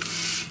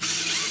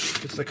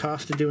 it's the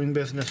cost of doing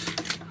business.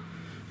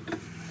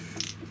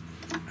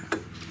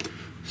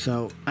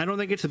 So I don't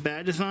think it's a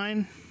bad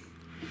design,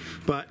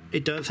 but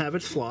it does have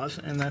its flaws,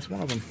 and that's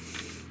one of them.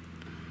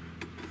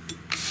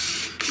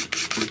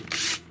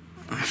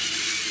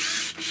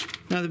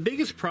 Now, the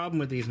biggest problem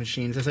with these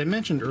machines, as I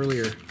mentioned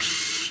earlier,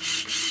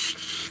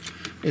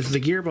 is the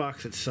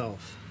gearbox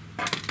itself.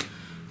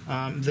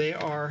 They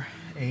are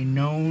a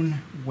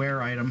known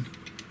wear item.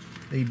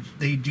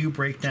 They do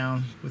break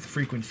down with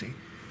frequency,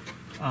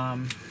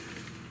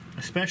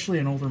 especially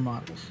in older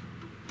models.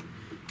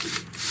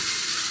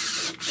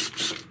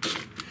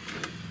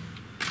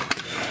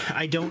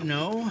 I don't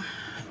know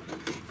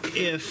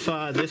if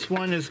this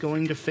one is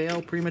going to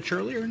fail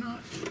prematurely or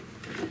not.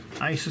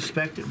 I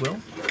suspect it will.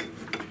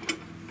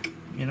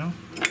 You know?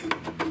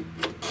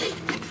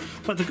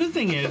 But the good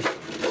thing is,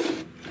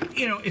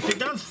 you know, if it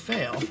does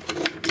fail,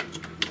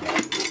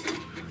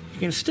 you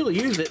can still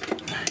use it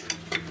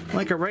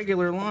like a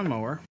regular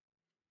lawnmower.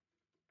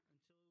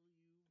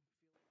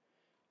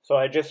 So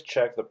I just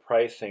checked the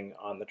pricing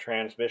on the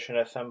transmission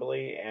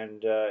assembly,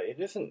 and it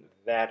isn't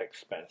that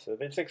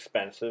expensive. It's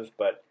expensive,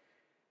 but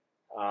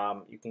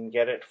you can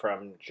get it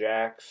from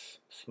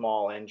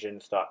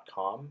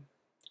jacksmallengines.com.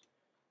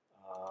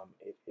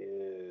 It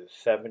is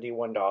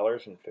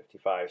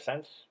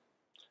 $71.55.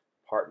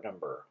 Part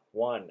number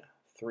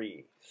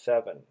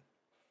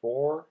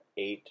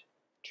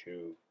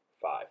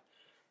 1374825.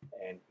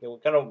 And you're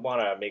going to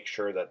want to make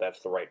sure that that's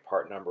the right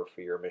part number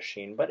for your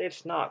machine, but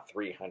it's not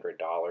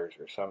 $300 or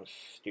some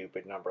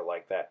stupid number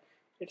like that.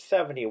 It's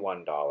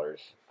 $71.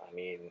 I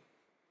mean,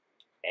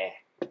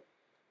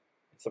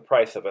 it's the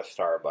price of a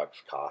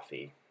Starbucks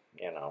coffee.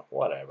 You know,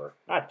 whatever.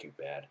 Not too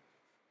bad.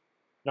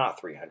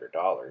 Not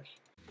 $300.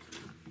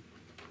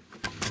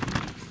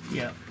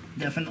 Yeah,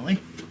 definitely.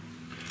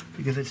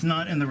 Because it's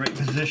not in the right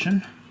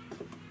position.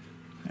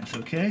 That's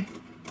okay.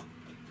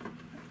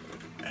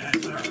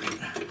 That's alright.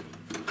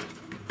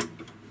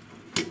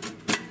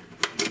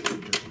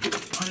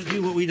 Want to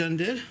do what we done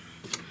did.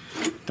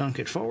 Dunk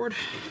it forward.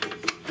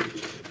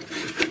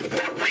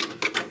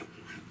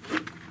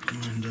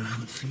 And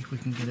let's see if we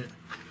can get it.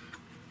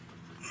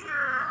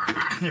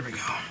 There we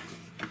go.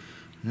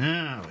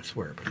 Now it's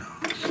where it belongs.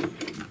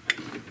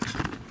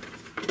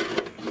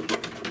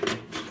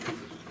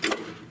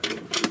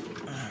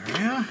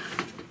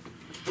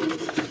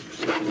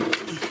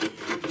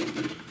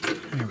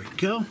 There we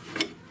go.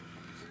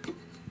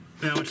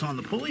 Now it's on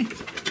the pulley.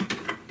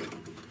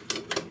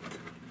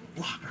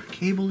 Lock our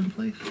cable in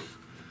place.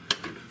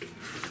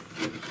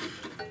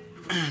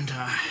 And,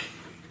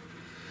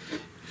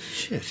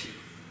 shit.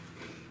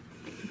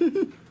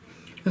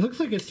 It looks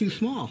like it's too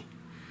small.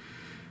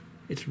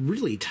 It's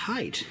really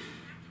tight.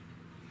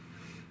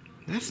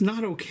 That's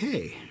not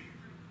okay.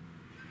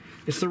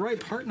 It's the right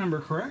part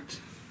number, correct?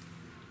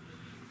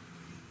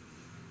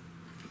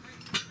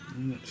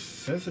 And it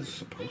says it's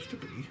supposed to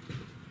be.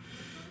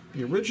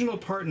 The original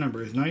part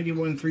number is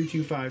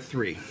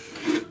 913253.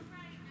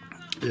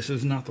 This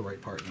is not the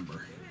right part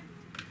number.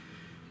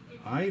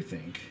 I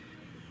think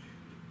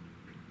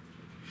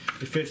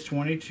it fits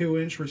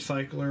 22-inch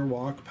recycler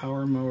walk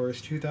power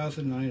mowers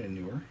 2009 and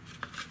newer.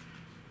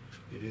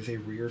 It is a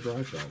rear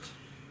drive belt.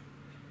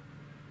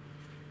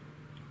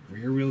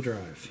 Rear wheel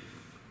drive.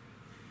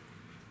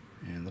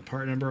 And the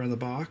part number on the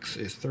box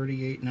is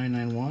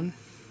 38991.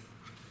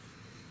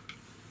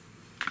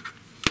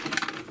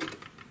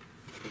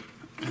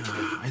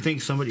 I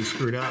think somebody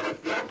screwed up.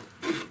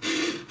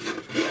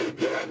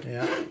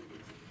 Yeah.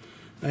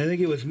 I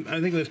think it was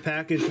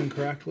packaged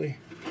incorrectly.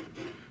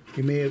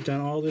 You may have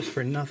done all this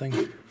for nothing.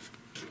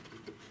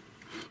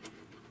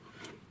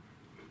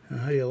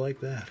 How do you like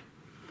that?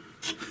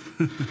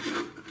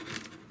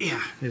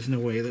 Yeah, there's no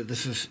way that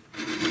this is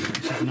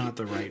not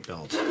the right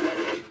belt.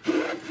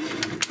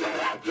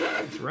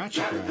 It's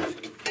ratchet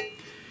drive.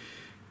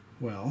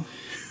 Well,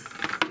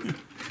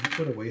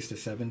 what a waste of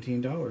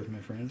 $17, my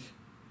friends.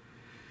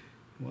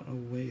 What a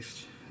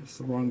waste. It's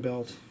the wrong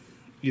belt.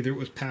 Either it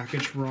was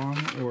packaged wrong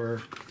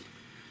or,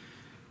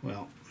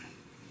 well,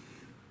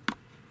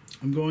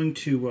 I'm going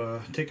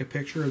to take a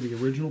picture of the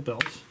original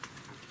belt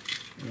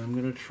and I'm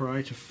going to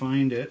try to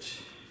find it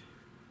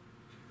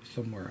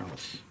somewhere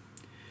else.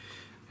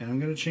 And I'm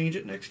going to change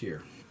it next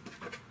year.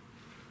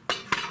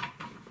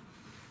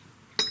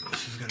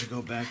 This has got to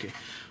go back.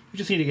 We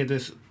just need to get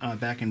this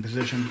back in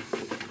position.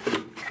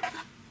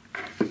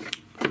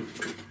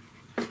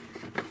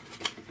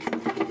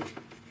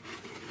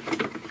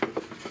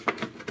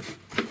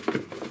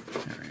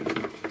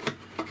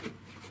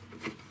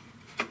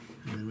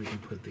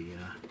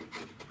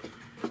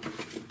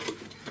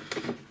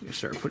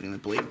 Start putting the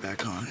blade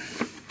back on.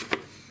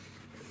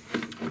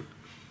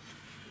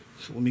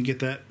 So let me get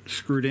that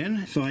screwed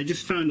in. So I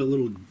just found a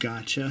little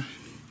gotcha.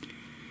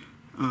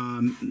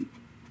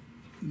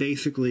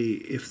 Basically,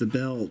 if the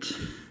belt,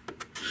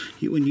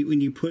 when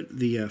you put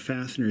the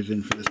fasteners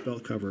in for this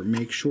belt cover,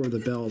 make sure the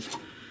belt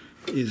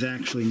is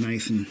actually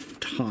nice and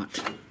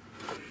taut,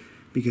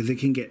 because it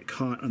can get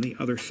caught on the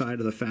other side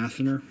of the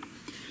fastener.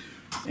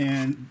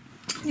 And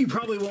you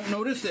probably won't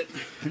notice it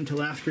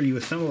until after you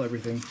assemble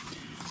everything.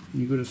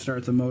 You go to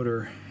start the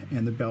motor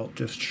and the belt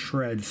just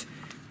shreds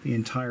the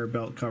entire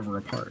belt cover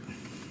apart.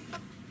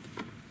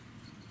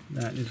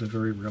 That is a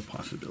very real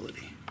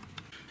possibility.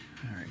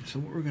 Alright, so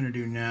what we're going to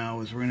do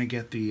now is we're going to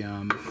get the,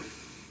 there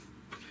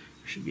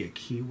should be a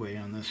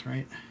keyway on this,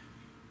 right?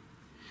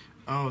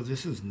 Oh,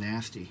 this is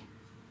nasty.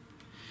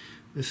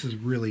 This is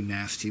really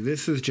nasty.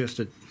 This is just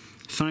a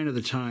sign of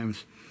the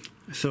times.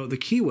 So the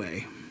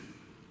keyway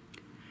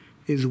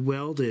is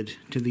welded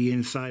to the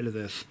inside of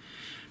this.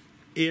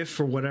 If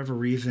for whatever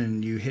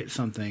reason you hit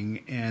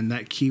something and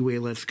that keyway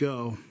lets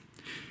go,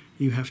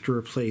 you have to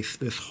replace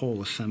this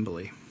whole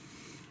assembly,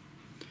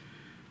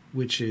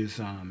 which is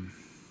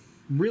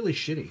really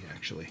shitty,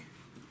 actually.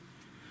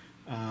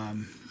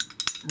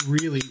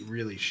 Really,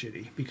 really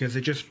shitty, because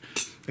it just,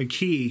 a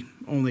key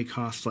only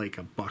costs like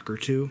 $1 or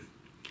 $2.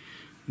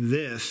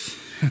 This,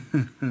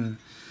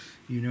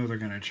 you know they're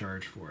going to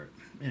charge for it,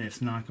 and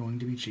it's not going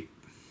to be cheap.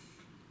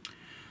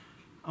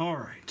 All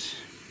right.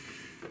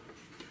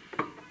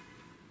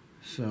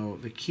 So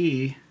the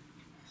key,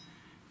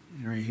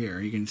 right here,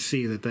 you can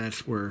see that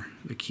that's where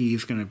the key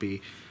is going to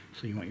be.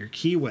 So you want your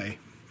keyway,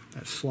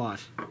 that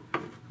slot,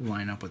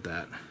 line up with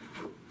that.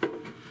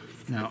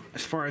 Now,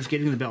 as far as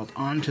getting the belt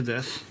onto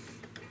this,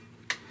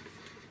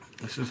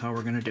 this is how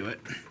we're going to do it.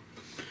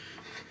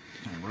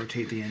 I'm going to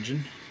rotate the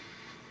engine,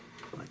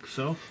 like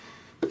so.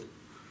 There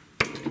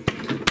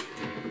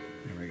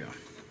we go.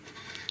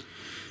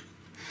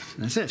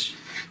 And that's it.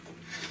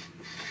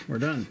 We're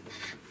done,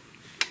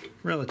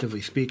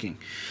 relatively speaking.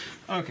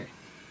 Okay.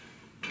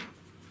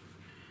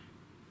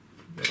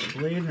 Got our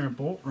blade and our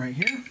bolt right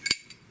here.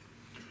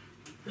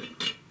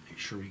 Make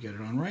sure we get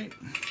it on right.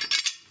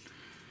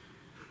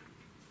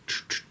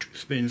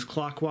 Spins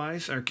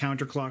clockwise, or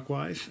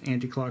counterclockwise,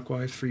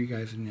 anti-clockwise for you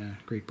guys in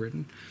Great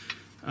Britain.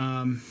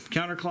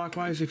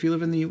 Counterclockwise if you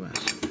live in the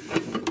US.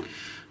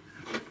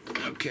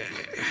 Okay.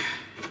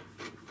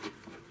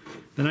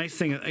 The nice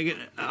thing, I get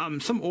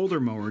some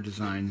older mower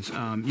designs,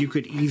 you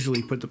could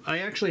easily put the... I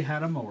actually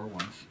had a mower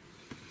once.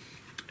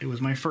 It was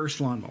my first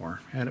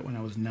lawnmower. I had it when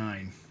I was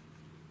 9.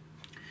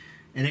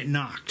 And it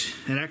knocked.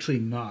 It actually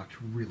knocked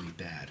really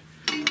bad.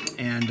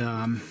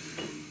 And,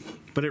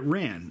 but it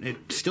ran. It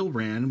still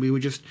ran. We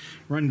would just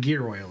run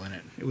gear oil in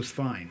it. It was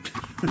fine.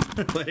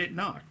 But it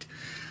knocked.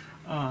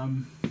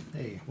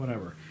 Hey,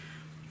 whatever.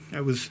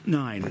 I was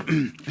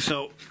 9.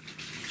 So,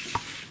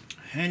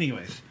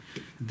 anyways,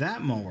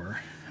 that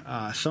mower...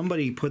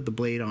 somebody put the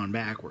blade on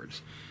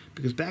backwards,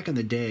 because back in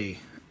the day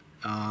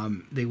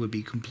they would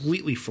be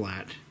completely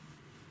flat,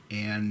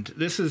 and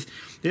this is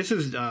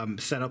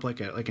set up like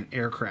an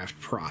aircraft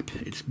prop.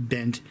 It's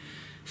bent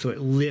so it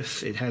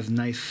lifts. It has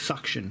nice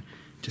suction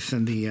to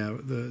send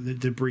the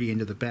debris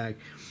into the bag.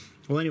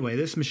 Well, anyway,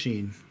 this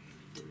machine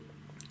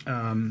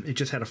it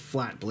just had a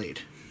flat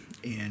blade,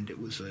 and it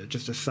was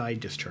just a side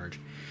discharge.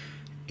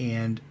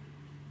 And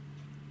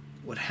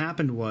what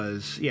happened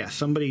was, yeah,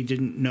 somebody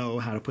didn't know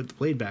how to put the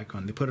blade back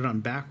on. They put it on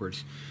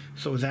backwards,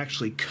 so it was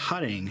actually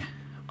cutting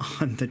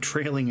on the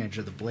trailing edge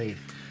of the blade.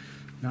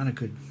 Not a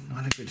good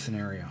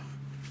scenario.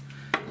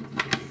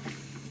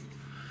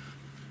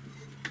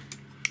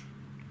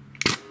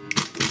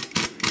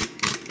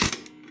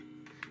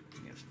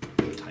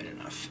 It's tight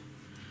enough.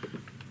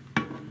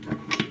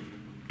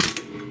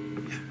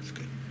 Yeah, that's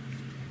good.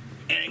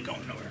 It ain't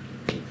going nowhere.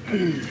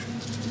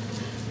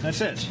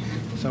 That's it.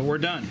 So we're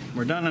done.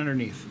 We're done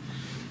underneath.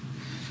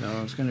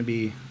 So it's going to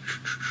be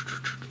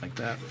like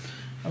that.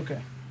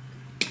 Okay.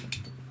 Let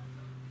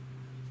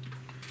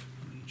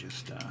me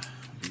just,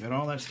 we got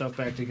all that stuff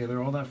back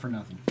together, all that for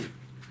nothing.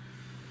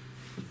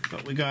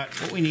 But we got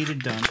what we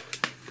needed done.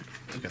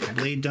 We got the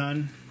blade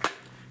done.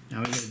 Now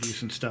we got to do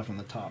some stuff on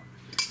the top.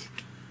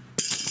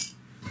 Get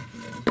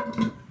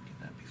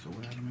that piece of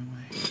wood out of my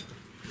way.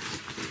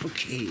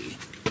 Okay.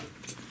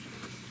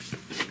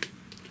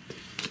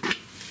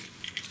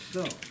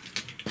 So,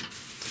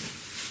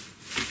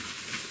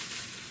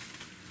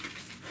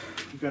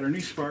 we've got our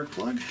new spark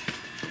plug.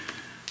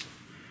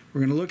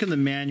 We're going to look in the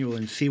manual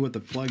and see what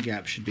the plug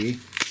gap should be,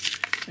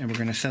 and we're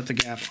going to set the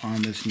gap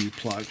on this new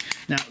plug.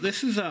 Now,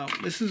 this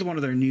is one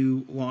of their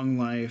new long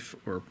life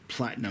or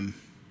platinum.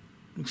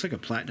 Looks like a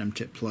platinum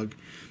tip plug.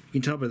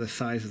 You can tell by the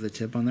size of the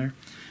tip on there.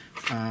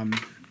 So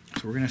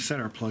we're going to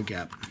set our plug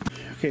gap.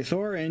 Okay, so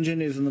our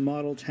engine is in the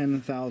model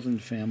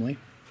 10,000 family.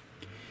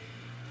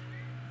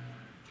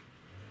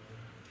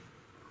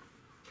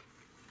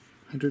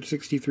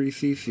 163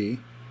 cc.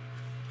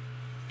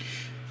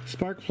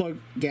 Spark plug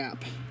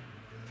gap,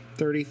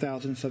 30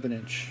 thousandths of an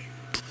inch.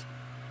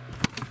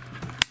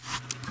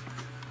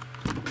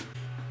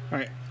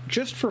 Alright,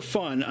 just for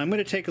fun, I'm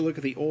going to take a look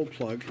at the old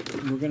plug,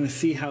 and we're going to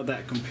see how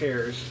that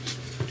compares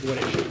to what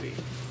it should be.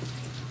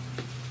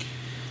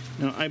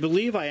 Now, I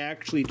believe I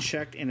actually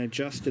checked and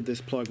adjusted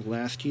this plug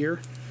last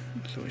year,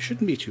 so it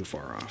shouldn't be too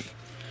far off.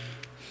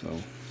 So,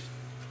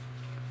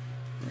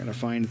 We're going to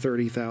find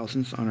 30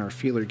 thousandths on our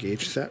feeler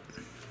gauge set.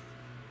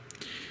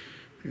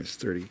 Here's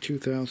 32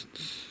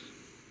 thousandths,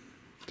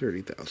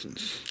 30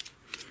 thousandths.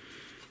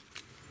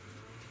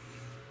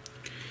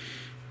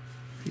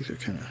 These are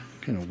kind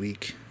of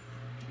weak.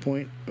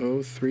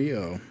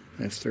 0.030.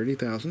 That's 30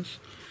 thousandths.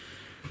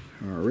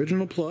 Our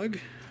original plug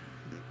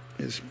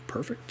is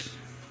perfect.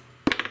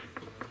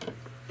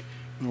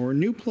 Our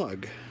new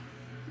plug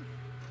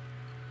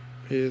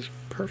is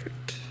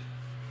perfect.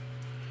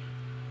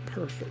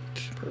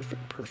 Perfect,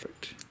 perfect,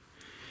 perfect.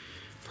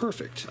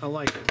 Perfect. I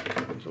like it.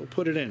 So we'll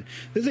put it in.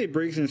 This is a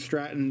Briggs &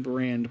 Stratton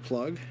brand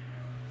plug.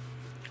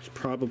 It's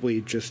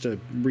probably just a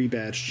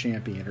rebadged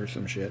Champion or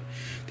some shit.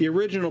 The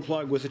original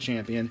plug was a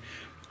Champion.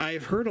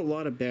 I've heard a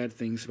lot of bad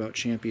things about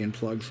Champion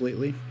plugs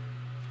lately.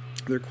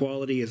 Their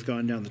quality has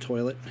gone down the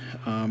toilet.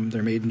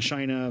 They're made in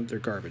China. They're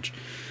garbage.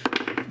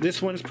 This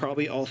one's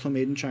probably also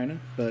made in China,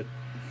 but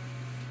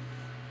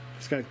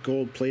it's got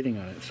gold plating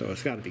on it, so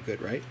it's got to be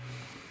good, right?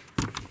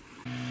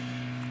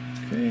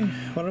 Okay,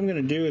 what I'm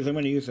going to do is I'm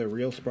going to use a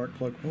real spark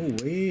plug. Oh,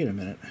 wait a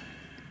minute.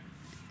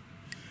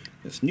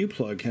 This new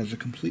plug has a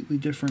completely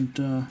different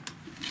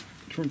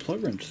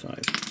plug wrench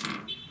size.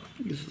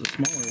 This is a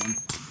smaller one.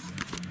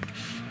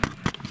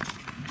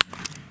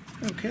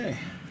 Okay,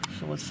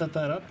 so let's set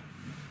that up.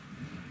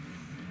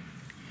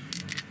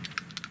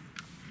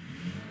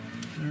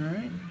 All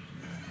right.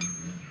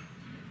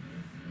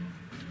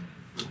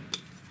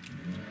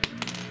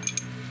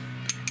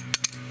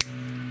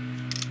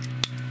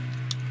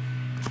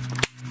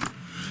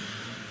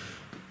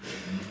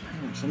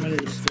 So I'm going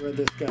to just thread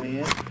this guy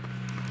in.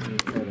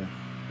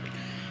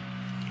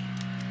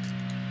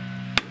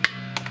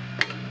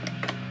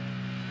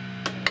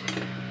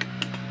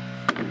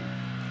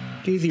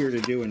 It's easier to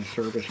do in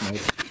service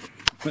mode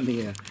when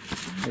the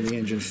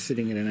engine's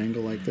sitting at an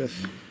angle like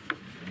this.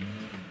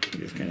 You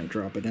just kind of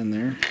drop it in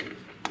there,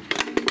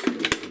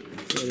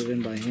 thread it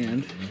in by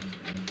hand.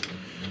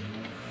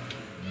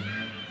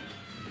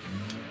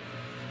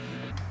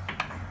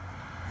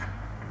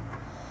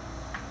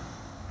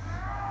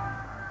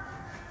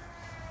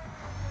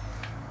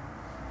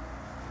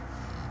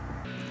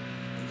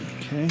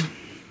 Okay,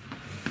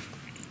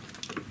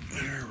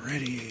 we're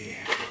ready.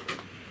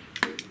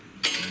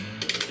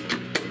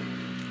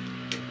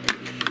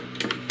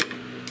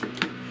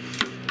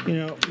 You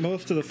know,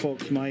 most of the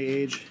folks my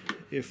age,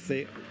 if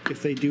they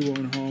do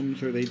own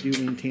homes or they do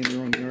maintain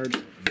their own yards,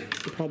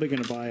 they're probably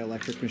going to buy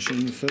electric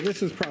machines. So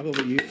this is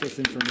probably useless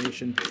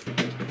information. Put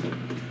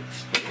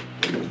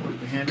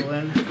the handle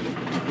in.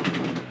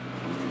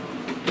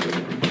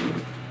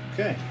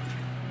 Okay,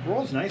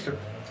 rolls nicer.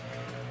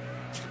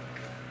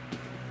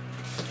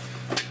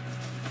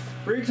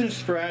 Briggs &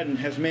 Stratton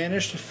has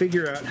managed to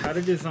figure out how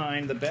to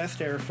design the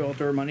best air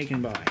filter money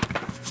can buy.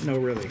 No,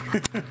 really.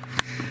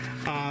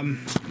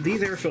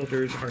 These air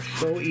filters are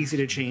so easy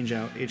to change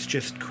out. It's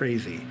just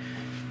crazy.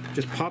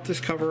 Just pop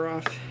this cover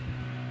off.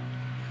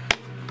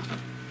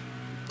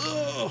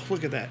 Oh,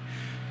 look at that.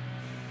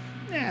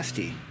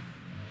 Nasty.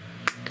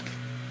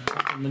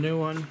 And the new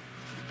one.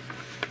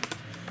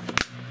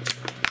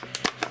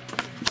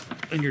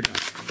 And you're done.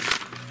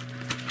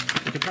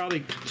 You could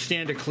probably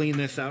stand to clean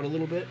this out a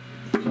little bit.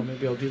 So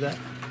maybe I'll do that.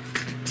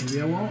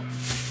 Maybe I won't.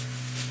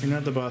 You're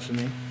not the boss of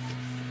me.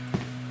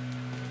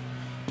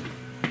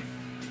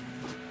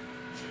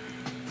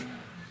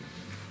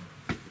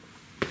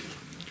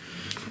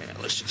 Yeah,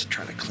 let's just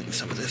try to clean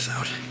some of this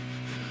out.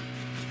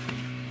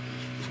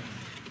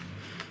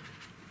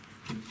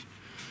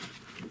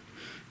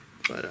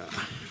 But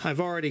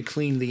I've already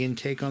cleaned the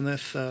intake on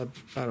this about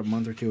a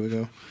month or two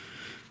ago.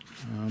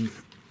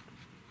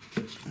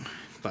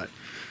 But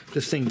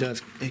this thing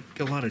does,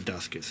 a lot of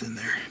dust gets in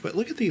there. But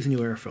look at these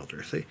new air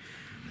filters.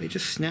 They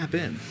just snap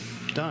in.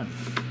 Done.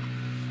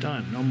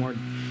 Done. No more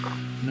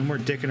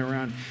dicking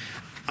around.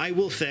 I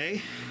will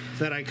say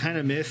that I kind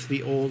of miss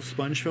the old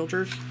sponge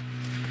filters.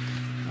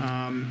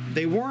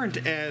 They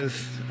weren't as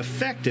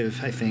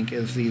effective, I think,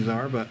 as these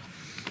are, but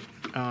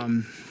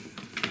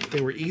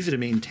they were easy to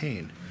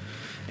maintain.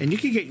 And you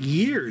could get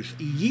years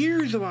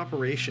of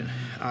operation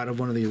out of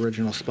one of the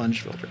original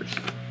sponge filters.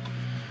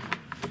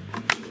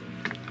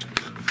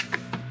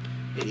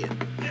 Idiot.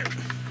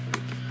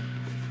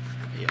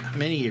 Yeah,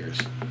 many years.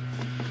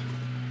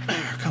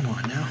 Come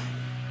on now.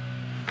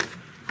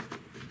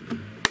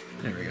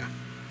 There we go.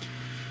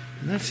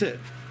 And that's it.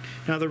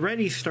 Now the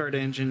Ready Start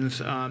engines,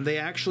 they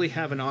actually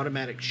have an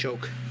automatic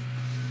choke.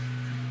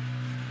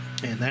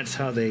 And that's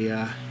how they,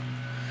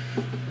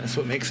 that's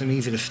what makes them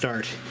easy to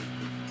start.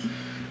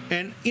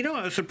 And, you know,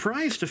 I was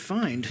surprised to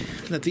find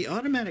that the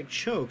automatic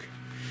choke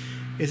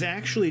is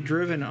actually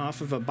driven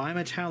off of a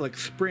bimetallic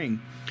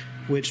spring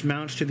which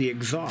mounts to the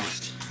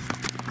exhaust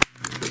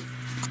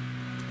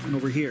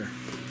over here.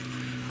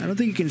 I don't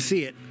think you can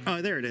see it.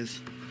 Oh, there it is.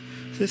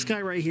 This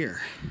guy right here.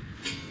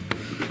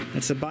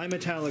 It's a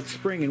bimetallic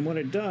spring, and what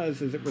it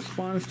does is it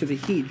responds to the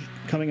heat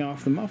coming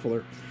off the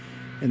muffler,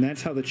 and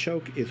that's how the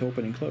choke is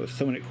open and closed.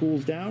 So when it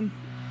cools down,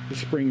 the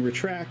spring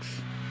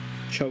retracts,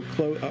 choke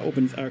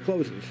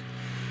closes.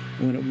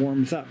 when it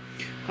warms up.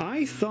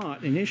 I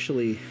thought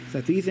initially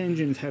that these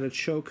engines had a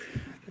choke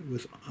that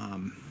was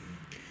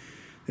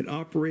that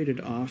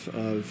operated off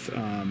of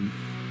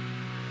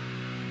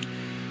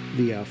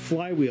the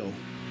flywheel,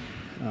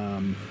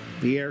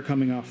 the air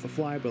coming off the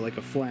flywheel like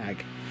a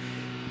flag.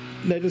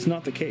 That is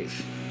not the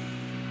case.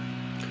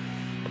 So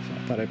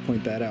I thought I'd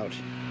point that out.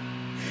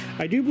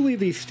 I do believe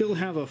these still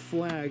have a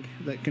flag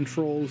that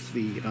controls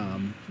the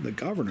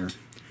governor,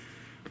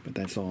 but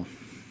that's all.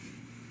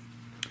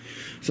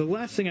 So the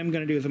last thing I'm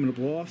going to do is I'm going to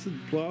blow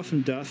off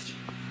some dust,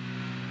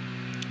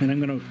 and I'm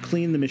going to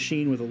clean the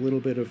machine with a little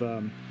bit of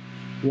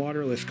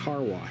waterless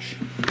car wash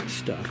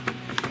stuff.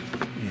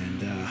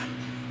 And I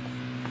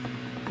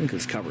think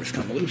this cover's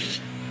come loose.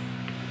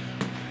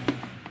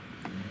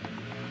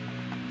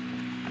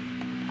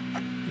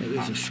 Yeah,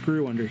 there's a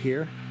screw under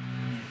here.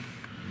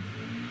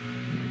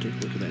 Take a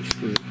look at that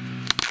screw.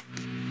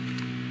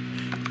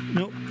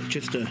 Nope,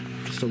 just a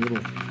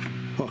little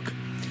hook.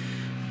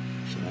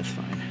 So that's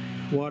fine.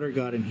 Water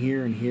got in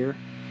here and here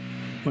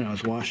when I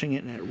was washing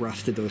it, and it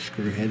rusted those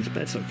screw heads, but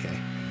that's okay.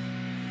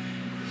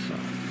 So,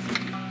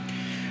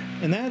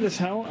 and that is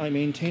how I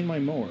maintain my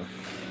mower.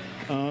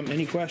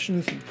 Any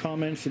questions,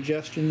 comments,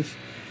 suggestions,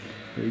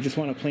 or you just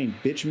want to plain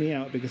bitch me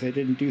out because I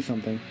didn't do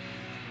something,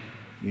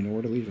 you know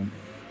where to leave them.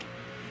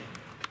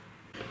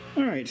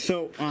 Alright,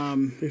 so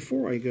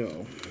before I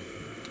go,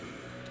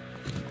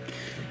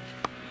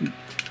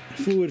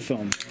 fluid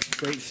film,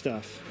 great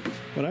stuff.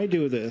 What I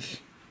do with this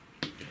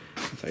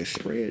is I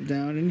spray it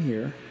down in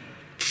here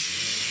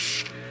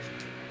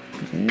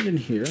and in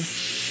here.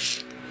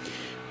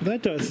 What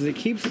that does is it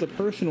keeps the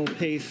personal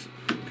pace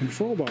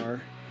control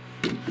bar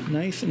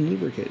nice and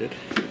lubricated.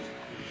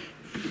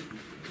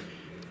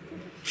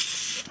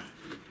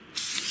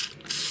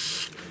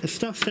 The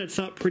stuff sets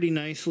up pretty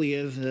nicely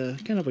as a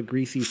kind of a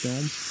greasy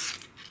film.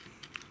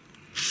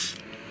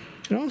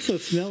 It also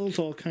smells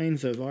all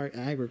kinds of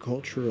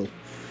agricultural,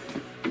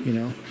 you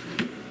know.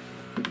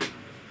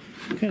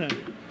 Kind of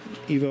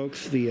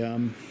evokes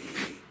the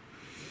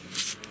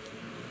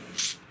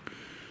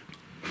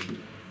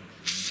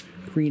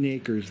Green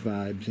Acres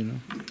vibes, you know.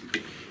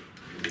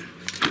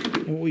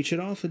 And what we should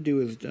also do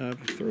is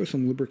throw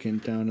some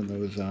lubricant down in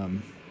those,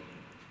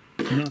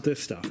 not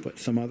this stuff, but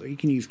some other, you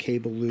can use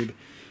cable lube.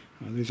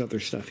 There's other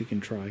stuff you can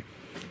try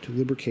to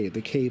lubricate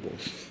the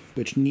cables,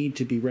 which need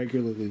to be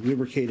regularly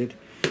lubricated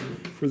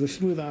for the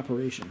smooth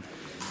operation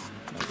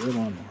of your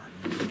lawnmower.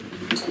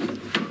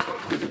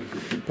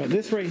 But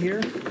this right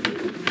here,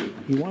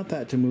 you want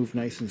that to move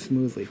nice and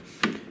smoothly,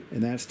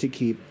 and that's to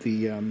keep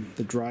the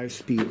drive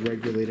speed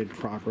regulated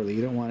properly.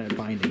 You don't want it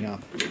binding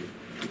up.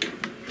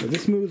 So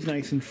this moves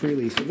nice and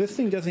freely. So this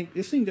thing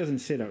doesn't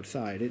sit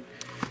outside. It,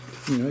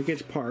 you know, it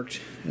gets parked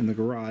in the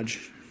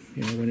garage,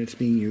 you know, when it's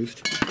being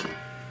used.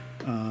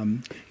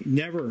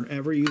 Never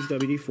ever use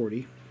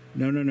WD-40.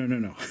 No.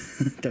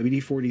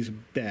 WD-40 is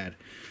bad.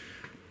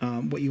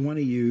 What you want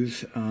to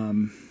use, here's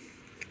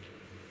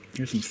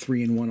some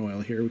 3-in-1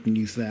 oil here. We can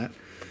use that.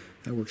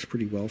 That works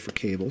pretty well for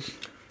cables.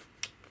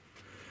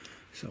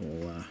 So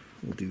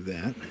we'll do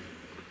that.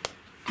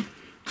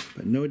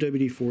 But no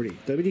WD-40.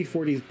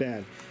 WD-40 is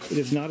bad. It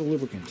is not a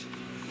lubricant.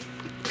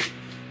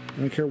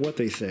 I don't care what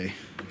they say.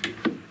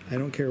 I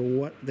don't care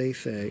what they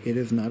say. It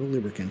is not a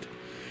lubricant.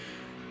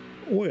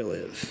 Oil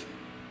is.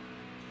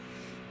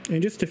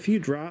 And just a few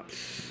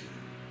drops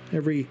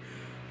every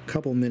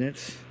couple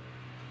minutes.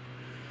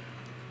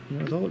 You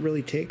know, that's all it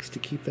really takes to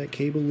keep that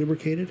cable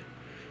lubricated.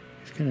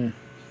 It's kind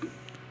of...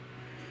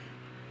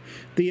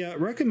 The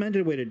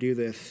recommended way to do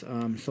this,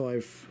 so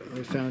I've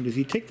found, is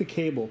you take the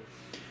cable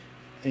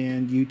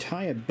and you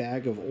tie a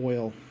bag of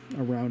oil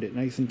around it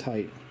nice and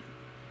tight.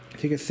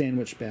 Take a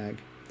sandwich bag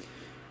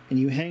and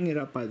you hang it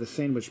up by the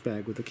sandwich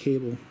bag with the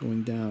cable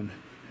going down,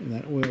 and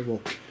that oil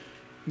will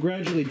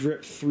gradually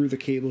drip through the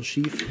cable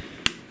sheath,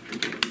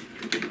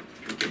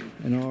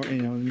 and all,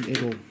 you know,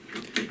 it'll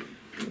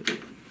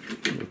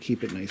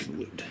keep it nice and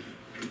lubed.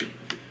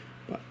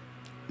 But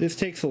this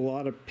takes a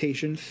lot of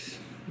patience,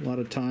 a lot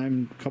of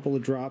time. A couple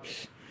of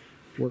drops,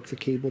 work the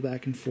cable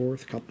back and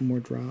forth, a couple more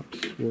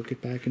drops, work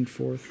it back and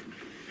forth,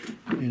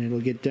 and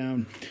it'll get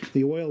down.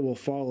 The oil will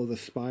follow the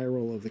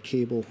spiral of the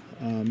cable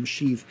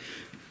sheath.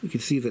 You can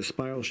see the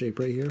spiral shape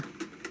right here.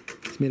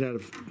 It's made out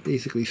of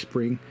basically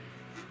spring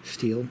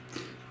steel,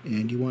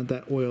 and you want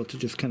that oil to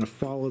just kind of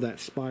follow that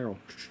spiral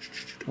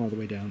all the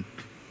way down.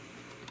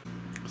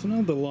 So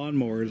now the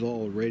lawnmower is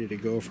all ready to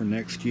go for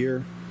next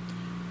year.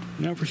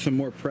 Now for some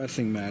more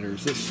pressing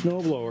matters. This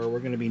snowblower we're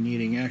going to be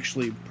needing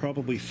actually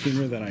probably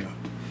sooner than I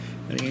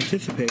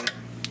anticipate.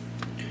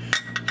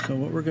 So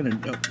what we're going to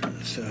do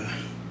is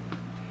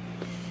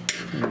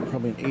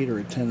probably an 8 or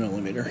a 10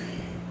 millimeter.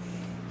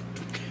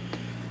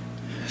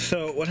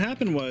 So what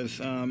happened was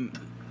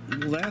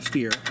last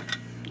year.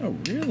 Oh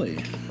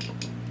really?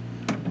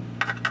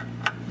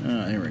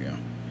 Here we go.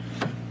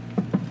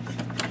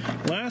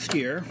 Last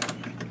year,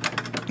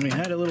 we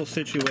had a little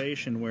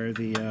situation where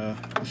the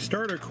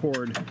starter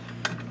cord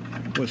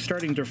was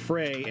starting to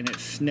fray and it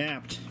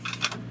snapped.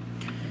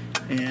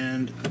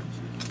 And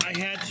I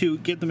had to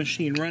get the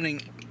machine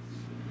running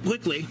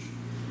quickly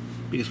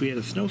because we had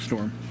a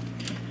snowstorm.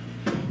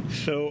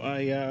 So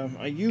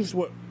I used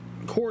what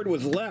cord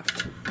was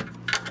left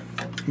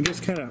and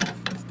just kind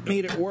of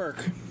made it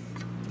work.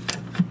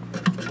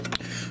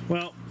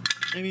 Well,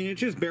 I mean,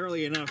 it's just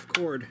barely enough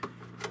cord.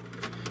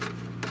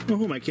 Well,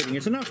 who am I kidding?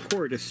 It's enough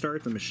cord to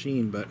start the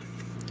machine, but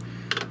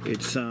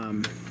it's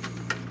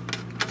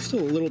still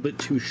a little bit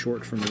too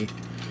short for me.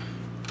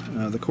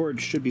 The cord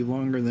should be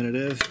longer than it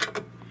is.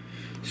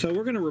 So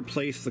we're going to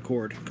replace the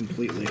cord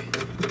completely.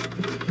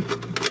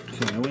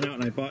 So I went out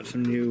and I bought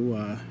some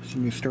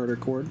new starter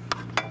cord.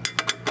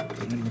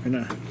 And we're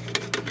going to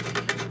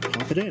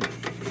pop it in.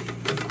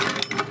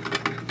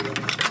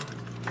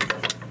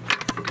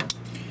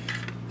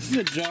 This is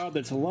a job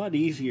that's a lot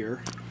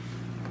easier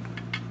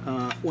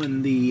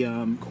when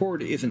the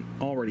cord isn't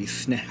already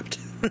snapped.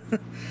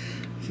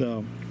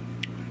 So,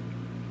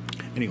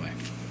 anyway.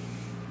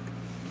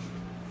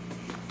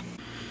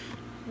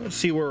 Let's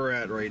see where we're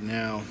at right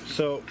now.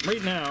 So,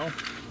 right now,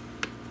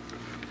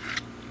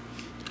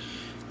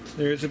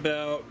 there's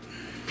about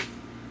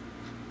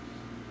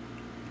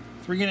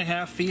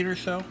 3.5 feet or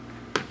so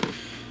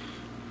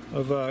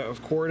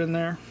of cord in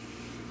there.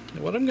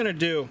 And what I'm going to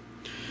do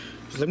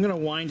is I'm going to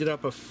wind it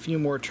up a few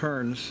more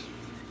turns.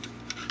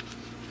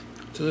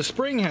 So the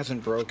spring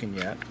hasn't broken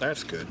yet.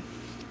 That's good.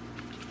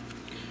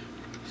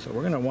 So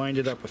we're going to wind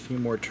it up a few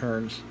more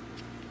turns.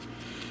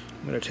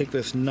 I'm going to take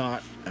this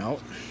knot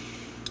out.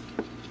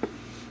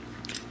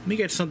 Let me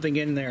get something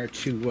in there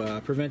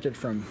to prevent it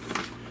from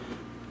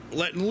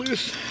letting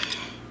loose.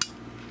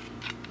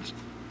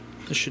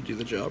 This should do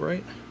the job,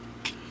 right?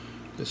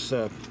 This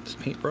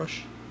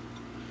paintbrush.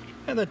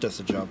 Yeah, that does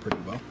the job pretty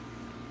well.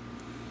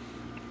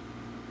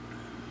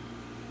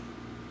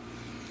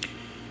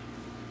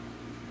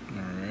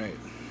 Alright.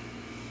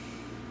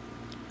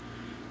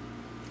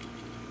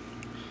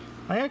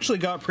 I actually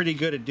got pretty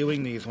good at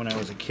doing these when I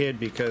was a kid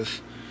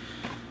because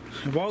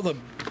of all the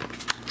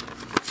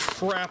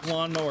crap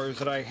lawnmowers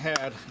that I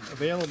had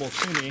available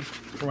to me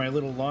for my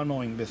little lawn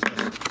mowing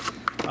business.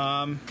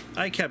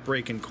 I kept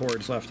breaking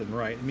cords left and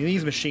right. I mean,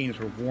 these machines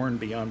were worn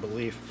beyond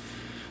belief.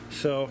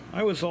 So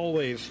I was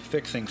always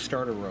fixing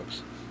starter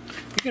ropes.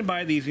 You can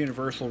buy these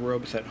universal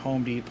ropes at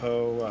Home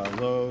Depot,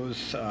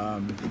 Lowe's,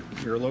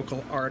 your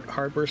local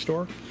hardware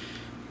store.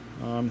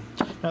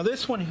 Now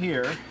this one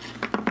here,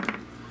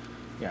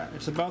 yeah,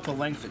 it's about the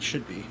length it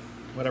should be,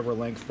 whatever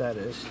length that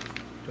is.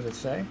 Does it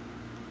say?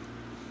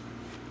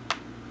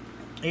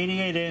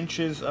 88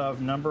 inches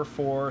of number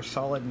 4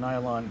 solid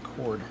nylon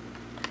cord.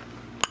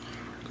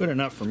 Good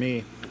enough for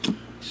me.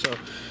 So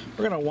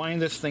we're going to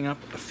wind this thing up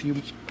a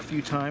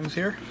few times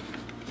here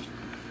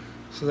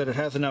so that it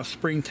has enough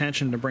spring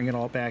tension to bring it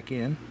all back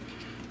in.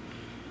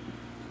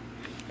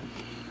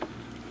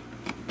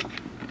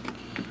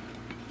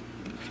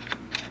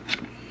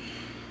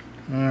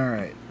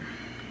 Alright.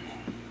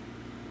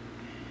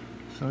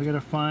 So we got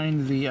to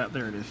find the,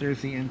 there it is,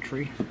 there's the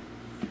entry.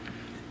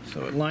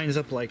 So it lines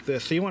up like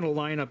this. So you want to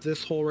line up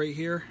this hole right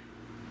here,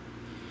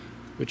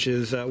 which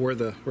is where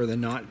the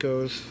knot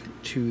goes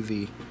to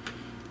the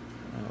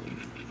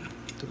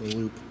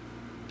loop.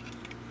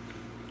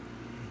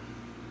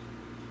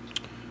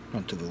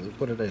 Not to the loop.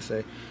 What did I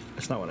say?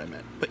 That's not what I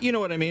meant. But you know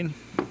what I mean.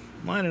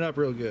 Line it up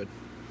real good.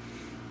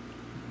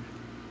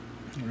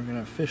 And we're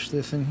gonna fish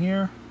this in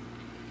here.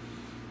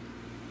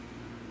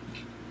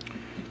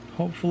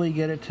 Hopefully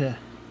get it to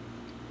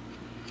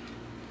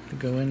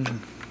go in.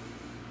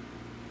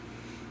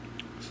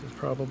 This is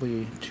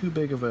probably too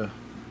big of a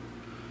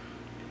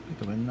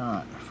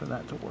knot for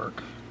that to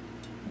work.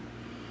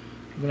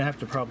 I'm gonna have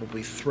to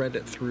probably thread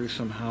it through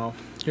somehow.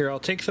 Here, I'll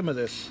take some of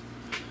this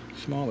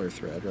smaller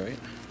thread, right?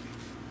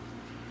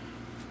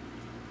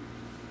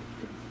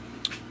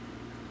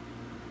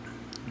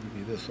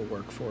 Maybe this will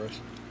work for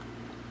us.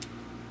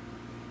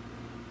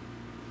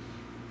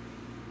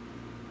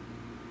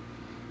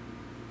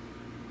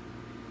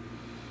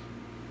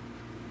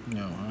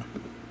 No, huh?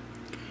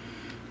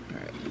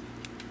 Alright.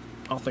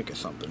 I'll think of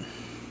something.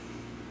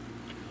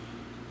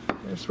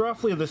 It's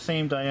roughly the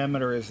same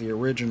diameter as the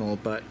original,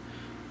 but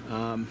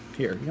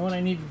here, you know what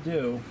I need to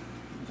do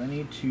is I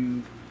need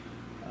to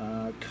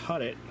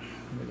cut it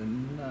with a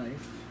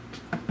knife.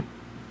 I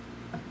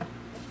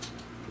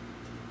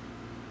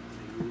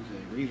use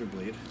a razor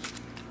blade.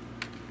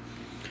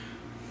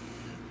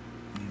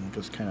 And we'll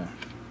just kind of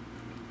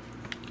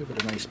give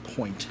it a nice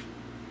point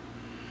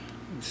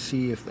and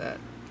see if that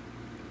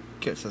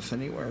gets us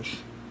anywhere.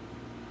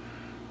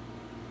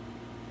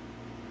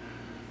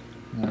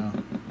 Now,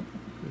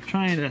 we're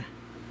trying to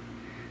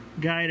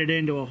guide it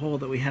into a hole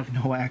that we have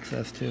no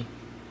access to.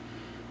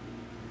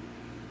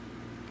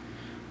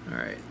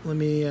 Alright, let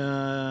me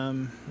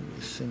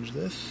singe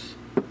this.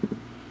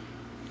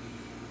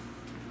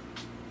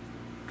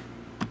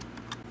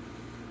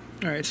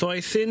 Alright, so I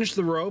singed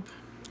the rope,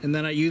 and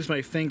then I used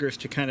my fingers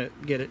to kind of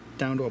get it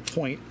down to a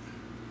point.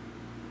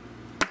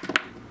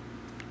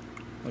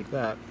 Like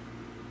that.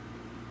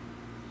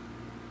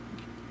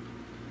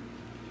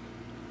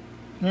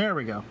 There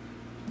we go.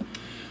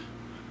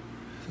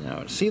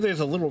 Now, see there's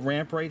a little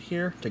ramp right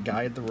here to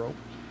guide the rope.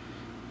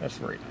 That's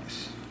very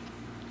nice.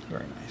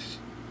 Very nice.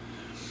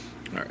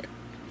 All right.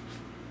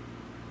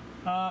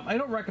 I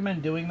don't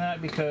recommend doing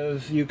that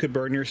because you could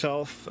burn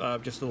yourself.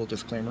 Just a little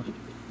disclaimer.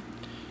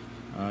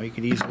 You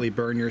could easily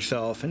burn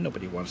yourself, and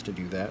nobody wants to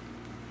do that.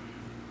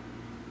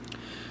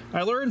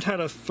 I learned how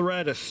to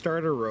thread a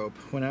starter rope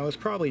when I was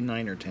probably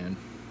 9 or 10.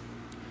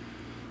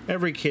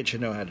 Every kid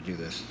should know how to do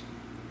this.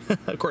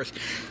 Of course,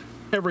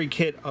 every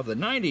kid of the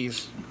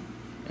 90s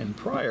and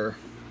prior,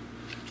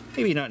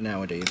 maybe not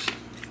nowadays.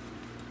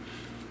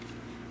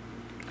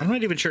 I'm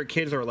not even sure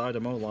kids are allowed to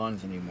mow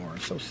lawns anymore.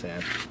 It's so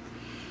sad.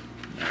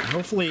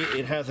 Hopefully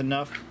it has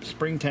enough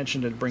spring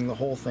tension to bring the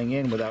whole thing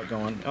in without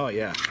going, oh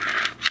yeah,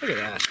 look at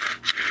that.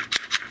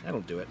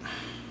 That'll do it.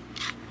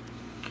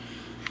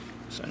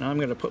 So now I'm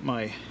going to put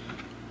my...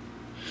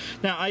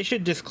 Now I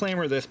should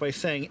disclaimer this by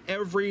saying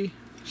every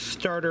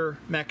starter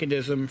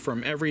mechanism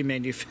from every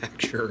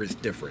manufacturer is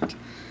different.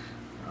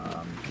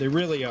 They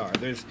really are.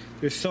 There's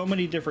so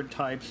many different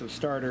types of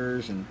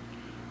starters and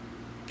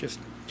just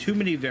too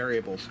many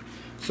variables.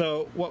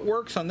 So what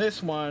works on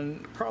this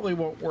one probably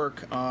won't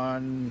work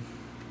on,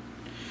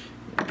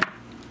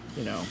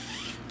 you know,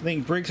 I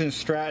think Briggs &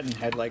 Stratton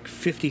had like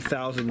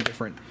 50,000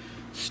 different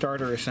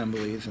starter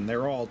assemblies, and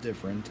they're all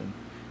different, and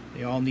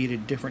they all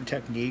needed different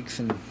techniques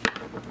and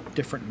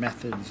different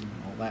methods and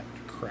all that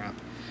crap.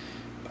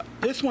 But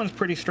this one's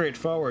pretty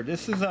straightforward.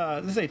 This is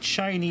a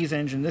Chinese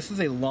engine. This is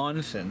a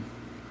Loncin,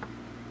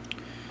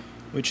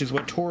 which is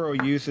what Toro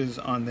uses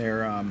on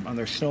their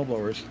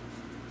snowblowers,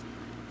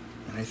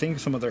 and I think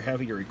some of their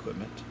heavier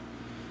equipment.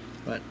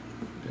 But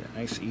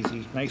nice,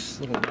 easy, nice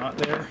little knot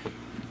there.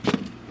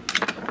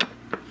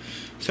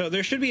 So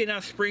there should be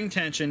enough spring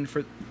tension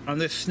on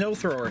this snow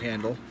thrower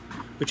handle,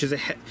 which is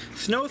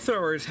snow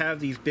throwers have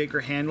these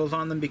bigger handles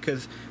on them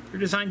because they're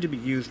designed to be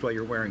used while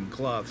you're wearing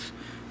gloves.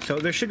 So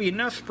there should be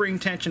enough spring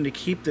tension to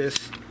keep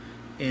this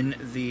in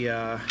the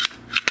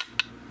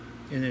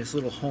in its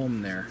little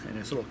home there, in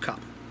its little cup.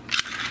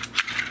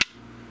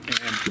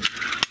 And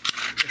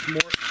it's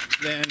more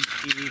than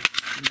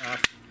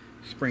enough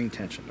spring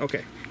tension.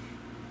 Okay.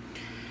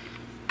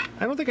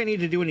 I don't think I need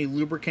to do any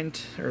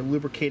lubricant or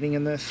lubricating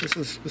in this.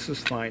 This is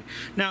fine.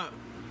 Now,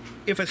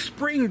 if a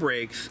spring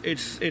breaks,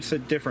 it's a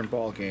different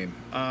ball game.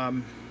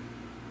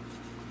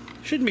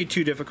 Shouldn't be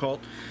too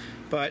difficult,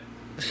 but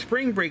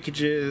spring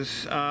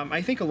breakages,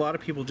 I think a lot of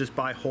people just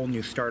buy whole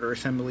new starter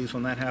assemblies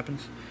when that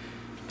happens,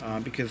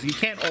 because you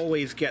can't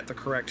always get the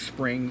correct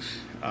springs.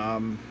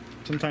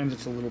 Sometimes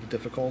it's a little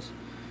difficult,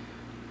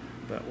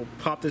 but we'll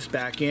pop this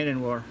back in,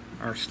 and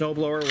our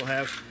snowblower will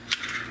have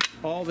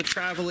all the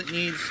travel it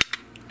needs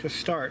to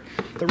start.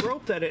 The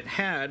rope that it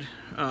had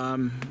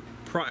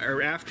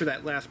after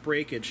that last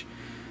breakage,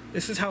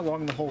 this is how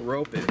long the whole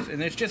rope is,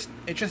 and it's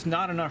just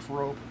not enough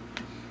rope.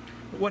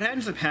 What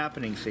ends up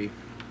happening, see,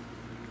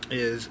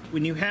 is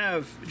when you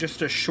have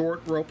just a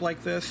short rope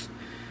like this,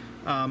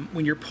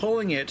 when you're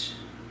pulling it,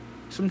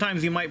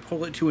 sometimes you might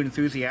pull it too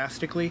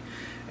enthusiastically,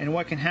 and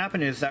what can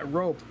happen is that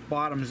rope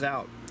bottoms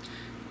out,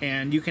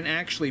 and you can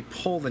actually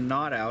pull the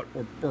knot out,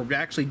 or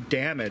actually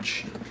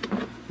damage.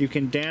 You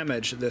can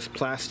damage this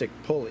plastic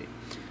pulley.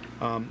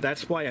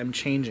 That's why I'm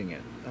changing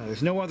it.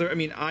 There's no other, I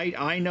mean,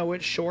 I know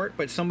it's short,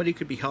 but somebody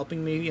could be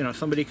helping me. You know,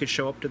 somebody could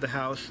show up to the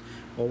house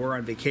while we're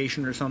on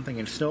vacation or something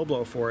and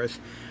snowblow for us,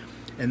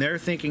 and they're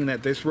thinking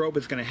that this rope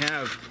is going to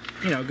have,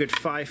 you know, a good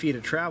 5 feet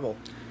of travel,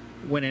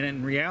 when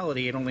in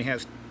reality it only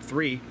has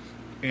 3,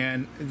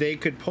 and they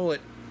could pull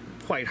it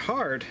quite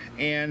hard,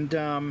 and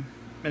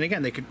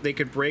again, they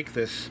could break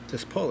this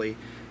pulley,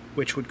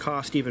 which would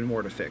cost even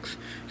more to fix.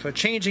 So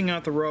changing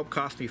out the rope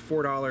cost me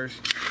 $4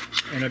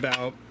 and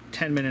about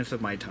 10 minutes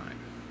of my time,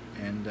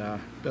 and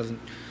doesn't.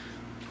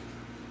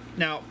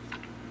 Now,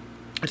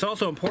 it's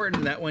also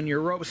important that when your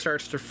rope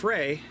starts to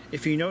fray,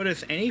 if you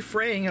notice any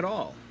fraying at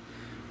all,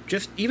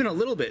 just even a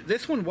little bit.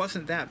 This one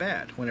wasn't that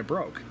bad when it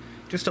broke.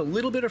 Just a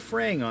little bit of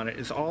fraying on it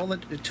is all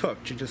that it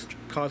took to just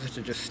cause it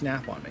to just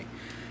snap on me.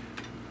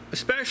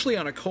 Especially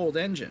on a cold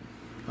engine.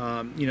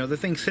 You know, the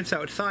thing sits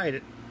outside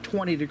at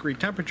 20-degree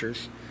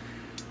temperatures,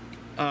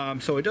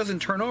 so it doesn't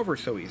turn over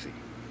so easy.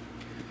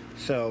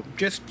 So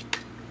just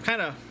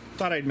kind of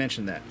thought I'd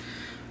mention that.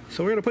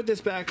 So we're going to put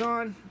this back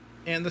on,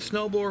 and the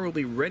snowblower will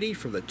be ready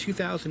for the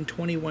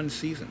 2021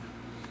 season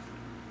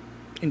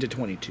into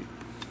 22.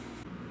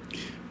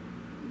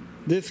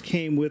 This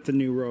came with the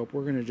new rope.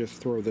 We're going to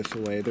just throw this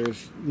away.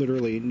 There's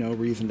literally no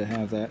reason to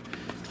have that.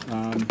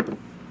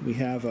 We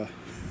have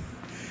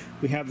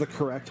the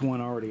correct one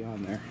already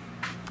on there.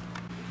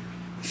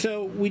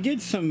 So we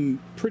did some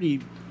pretty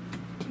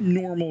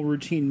normal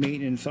routine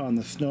maintenance on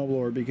the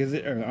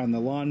snowblower on the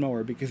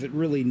lawnmower because it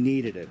really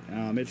needed it.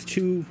 It's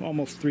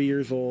almost 3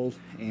 years old,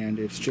 and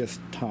it's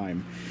just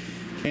time.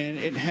 And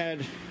it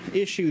had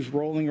issues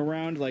rolling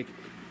around, like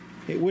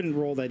it wouldn't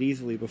roll that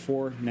easily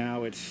before.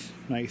 Now it's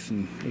nice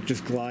and it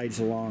just glides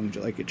along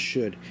like it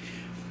should.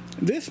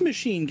 This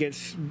machine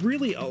gets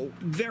really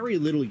very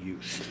little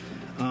use.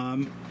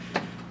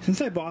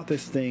 Since I bought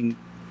this thing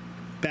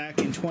back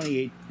in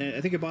 2018,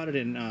 I think I bought it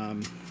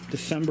in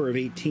December of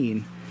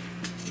 18.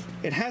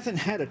 it hasn't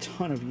had a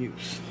ton of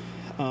use.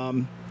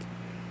 You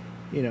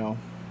know,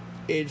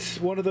 it's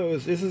one of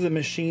those, this is a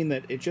machine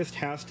that it just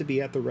has to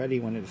be at the ready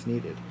when it's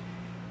needed.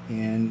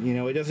 And, you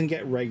know, it doesn't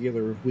get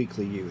regular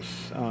weekly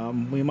use.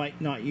 We might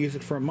not use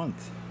it for a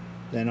month.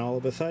 Then all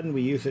of a sudden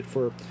we use it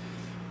for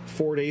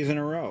 4 days in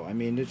a row. I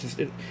mean,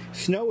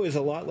 snow is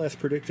a lot less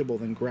predictable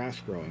than grass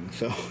growing.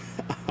 So,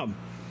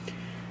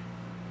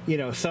 you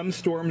know, some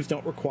storms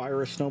don't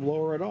require a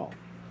snowblower at all.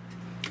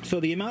 So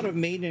the amount of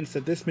maintenance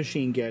that this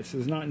machine gets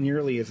is not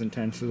nearly as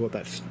intense as what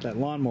that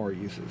lawnmower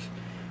uses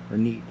or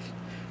needs.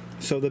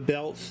 So the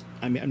belts,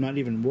 I mean, I'm not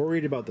even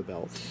worried about the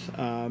belts.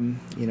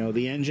 You know,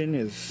 the engine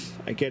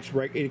it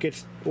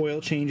gets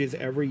oil changes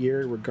every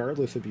year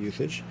regardless of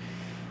usage.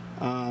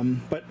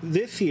 But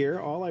this year,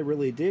 all I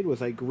really did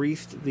was I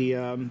greased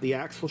the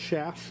axle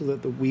shaft so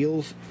that the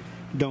wheels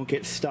don't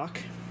get stuck.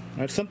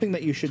 That's something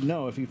that you should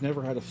know if you've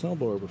never had a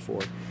snowblower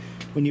before.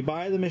 When you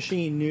buy the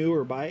machine new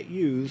or buy it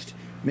used,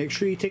 make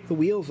sure you take the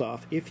wheels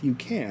off if you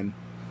can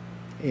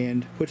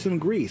and put some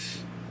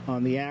grease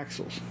on the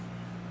axles.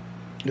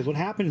 Because what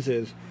happens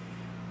is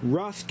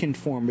rust can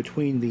form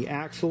between the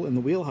axle and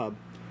the wheel hub,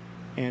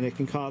 and it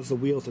can cause the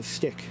wheel to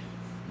stick,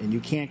 and you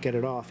can't get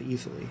it off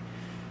easily.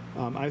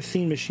 I've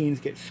seen machines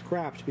get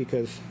scrapped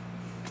because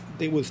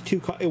it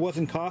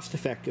wasn't cost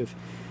effective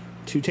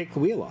to take the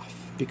wheel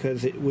off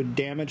because it would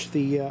damage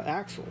the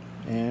axle,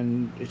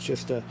 and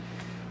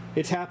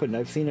it's happened.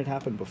 I've seen it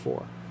happen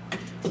before.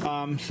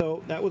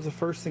 So that was the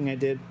first thing I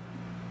did.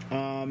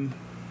 I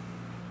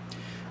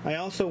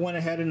also went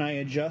ahead and I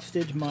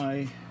adjusted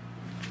my.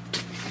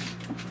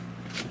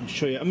 I'll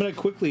show you. I'm going to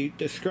quickly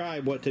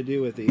describe what to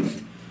do with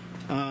these.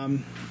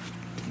 On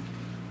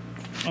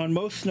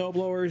most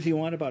snowblowers, you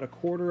want about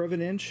 1/4 of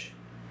an inch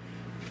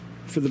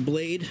for the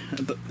blade.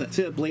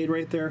 See that blade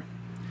right there?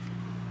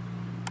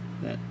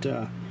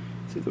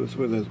 See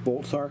where those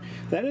bolts are?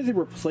 That is a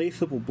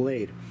replaceable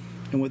blade.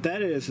 And what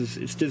that is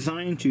it's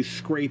designed to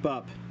scrape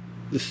up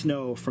the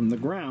snow from the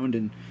ground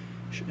and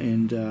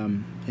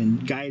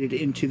guide it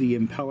into the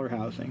impeller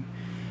housing.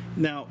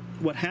 Now,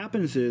 what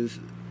happens is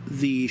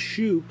the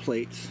shoe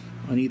plates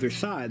on either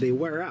side, they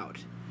wear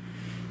out,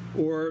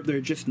 or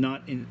they're just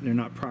not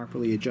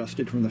properly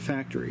adjusted from the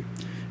factory,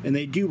 and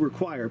they do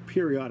require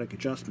periodic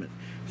adjustment.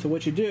 So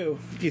what you do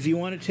is you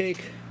want to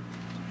take.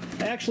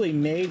 I actually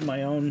made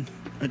my own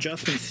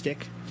adjustment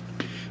stick.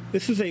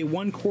 This is a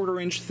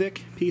 1/4 inch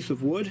thick piece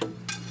of wood,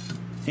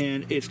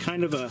 and it's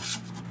kind of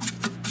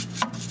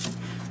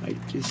I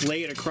just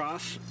lay it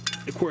across.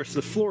 Of course,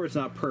 the floor is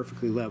not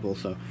perfectly level,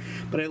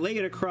 but I lay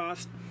it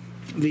across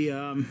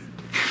the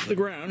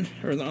ground,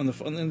 or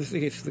in this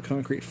case, the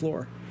concrete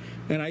floor,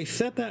 and I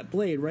set that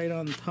blade right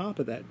on the top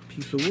of that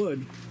piece of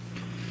wood,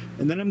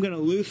 and then I'm going to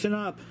loosen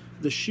up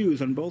the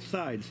shoes on both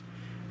sides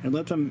and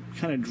let them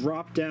kind of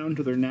drop down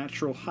to their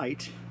natural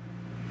height.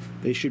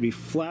 They should be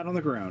flat on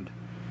the ground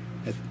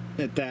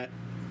at that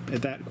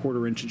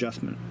 1/4 inch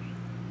adjustment,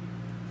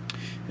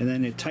 and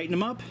then you tighten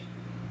them up,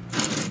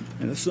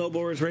 and the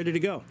snowblower is ready to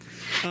go.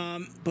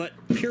 But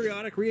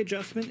periodic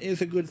readjustment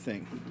is a good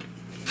thing.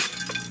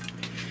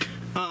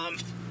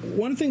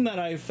 One thing that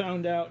I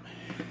found out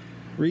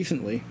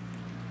recently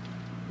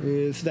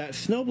is that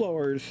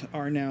snowblowers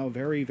are now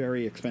very,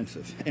 very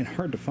expensive and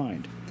hard to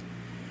find.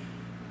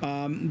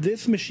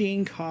 This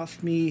machine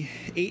cost me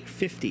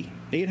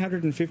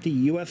 $850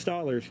 US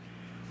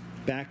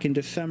back in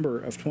December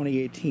of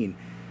 2018.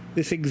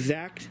 This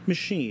exact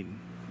machine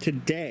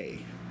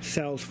today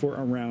sells for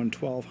around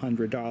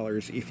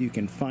 $1,200 if you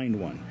can find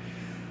one.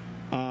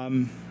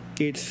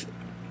 It's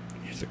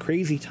a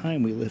crazy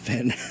time we live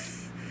in.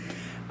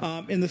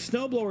 And the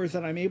snowblowers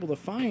that I'm able to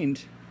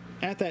find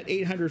at that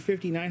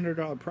 $850,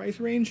 $900 price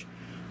range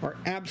are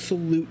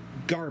absolute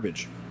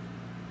garbage.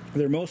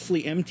 They're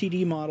mostly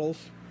MTD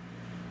models,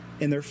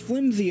 and they're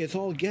flimsy as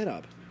all get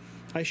up.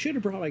 I should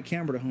have brought my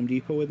camera to Home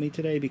Depot with me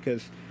today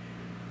because,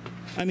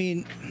 I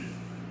mean,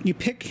 you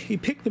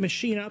pick the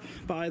machine up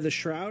by the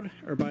shroud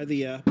or by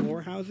the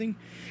blower housing,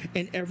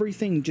 and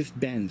everything just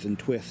bends and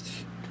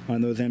twists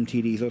on those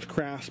MTDs. Those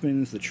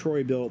Craftsmans, the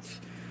Troy-Bilts,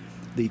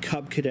 the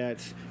Cub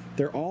Cadets,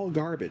 they're all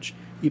garbage.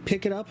 You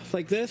pick it up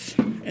like this,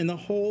 and the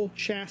whole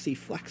chassis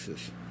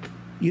flexes.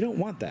 You don't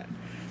want that.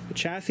 The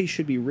chassis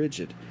should be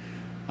rigid.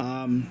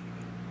 And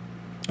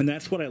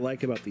that's what I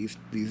like about these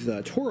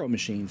Toro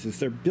machines, is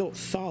they're built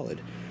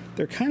solid.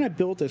 They're kind of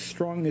built as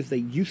strong as they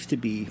used to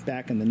be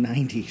back in the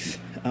 90s.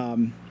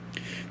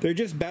 They're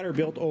just better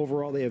built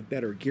overall. They have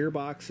better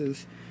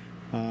gearboxes.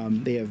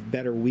 They have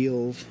better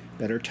wheels,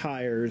 better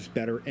tires,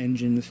 better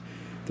engines.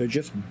 They're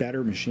just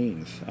better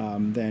machines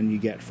than you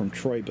get from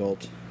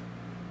Troy-Bilt,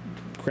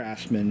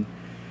 Craftsman,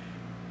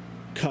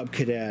 Cub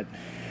Cadet,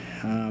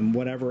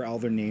 whatever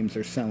other names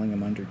they're selling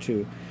them under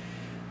too.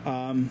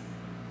 And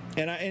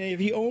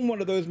if you own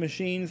one of those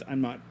machines,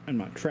 I'm not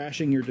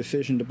trashing your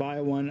decision to buy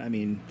one. I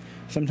mean,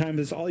 sometimes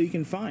it's all you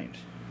can find,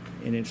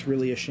 and it's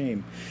really a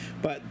shame.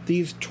 But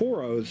these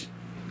Toros,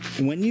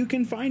 when you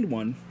can find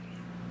one,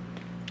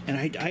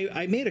 and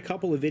I made a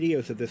couple of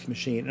videos of this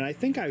machine, and I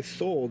think I've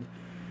sold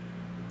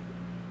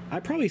I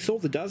probably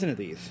sold a dozen of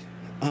these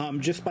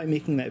just by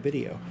making that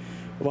video.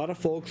 A lot of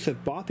folks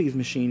have bought these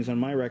machines on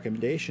my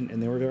recommendation,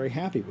 and they were very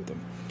happy with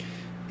them.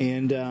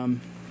 And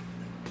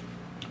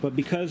but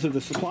because of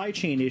the supply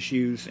chain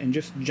issues and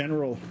just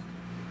general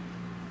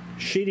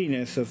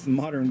shittiness of the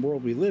modern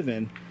world we live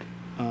in,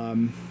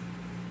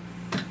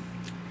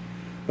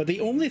 but the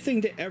only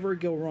thing to ever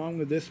go wrong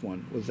with this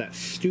one was that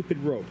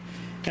stupid rope.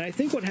 And I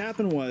think what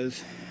happened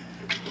was,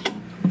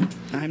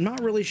 I'm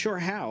not really sure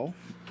how,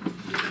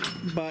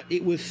 but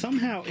it was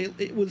somehow,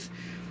 it was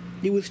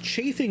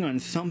chafing on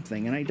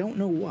something, and I don't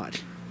know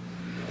what.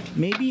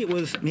 Maybe it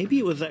was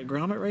that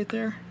grommet right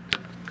there,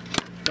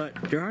 but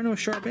there are no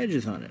sharp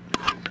edges on it.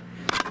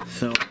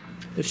 So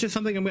it's just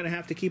something I'm going to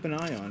have to keep an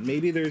eye on.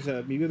 Maybe there was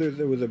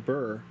a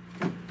burr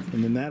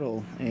in the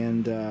metal,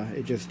 and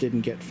it just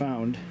didn't get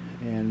found,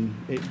 and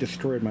it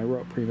destroyed my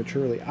rope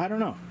prematurely. I don't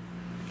know.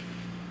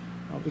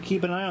 I'll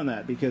keep an eye on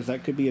that, because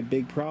that could be a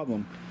big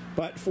problem.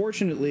 But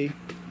fortunately,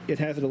 it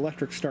has an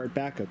electric start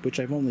backup, which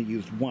I've only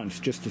used once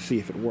just to see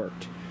if it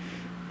worked.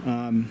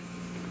 The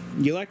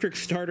electric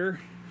starter,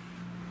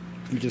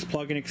 you just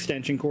plug an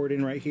extension cord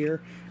in right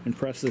here and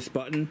press this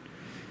button.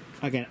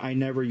 Again, I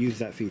never use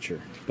that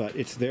feature, but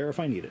it's there if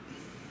I need it.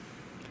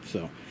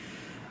 So,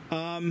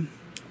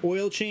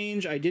 oil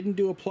change, I didn't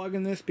do a plug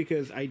in this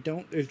because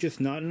there's just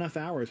not enough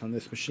hours on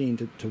this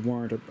machine to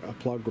warrant a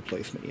plug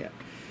replacement yet.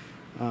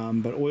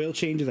 But oil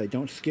changes, I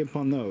don't skimp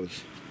on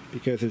those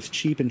because it's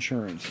cheap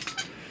insurance.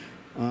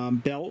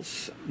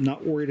 Belts,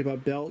 not worried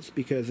about belts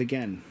because,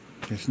 again,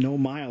 there's no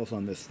miles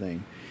on this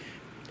thing.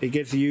 It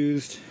gets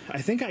used,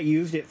 I think I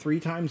used it 3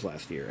 times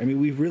last year. I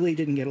mean, we really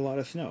didn't get a lot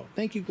of snow.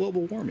 Thank you,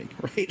 global warming,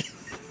 right?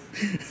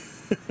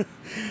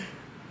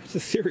 It's a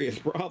serious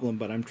problem,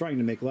 but I'm trying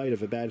to make light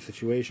of a bad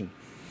situation.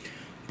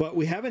 But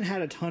we haven't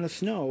had a ton of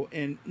snow,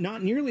 and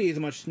not nearly as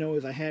much snow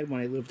as I had when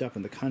I lived up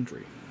in the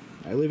country.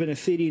 I live in a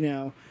city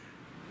now,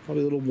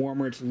 probably a little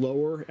warmer. It's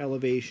lower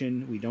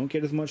elevation. We don't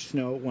get as much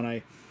snow.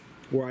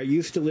 Where I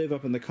used to live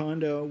up in the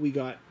condo, we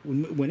got,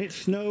 when it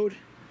snowed,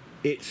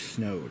 it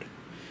snowed.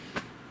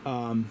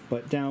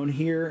 But down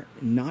here,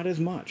 not as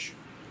much.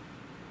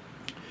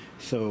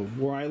 So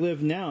where I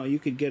live now, you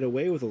could get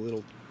away with a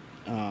little,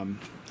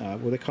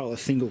 what they call a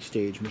single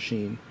stage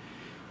machine.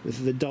 This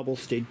is a double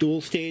stage,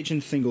 dual stage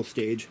and single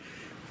stage.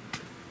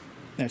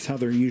 That's how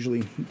they're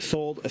usually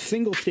sold. A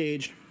single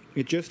stage,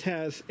 it just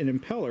has an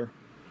impeller.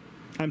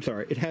 I'm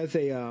sorry, it has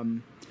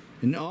an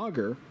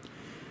auger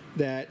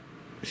that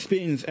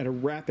spins at a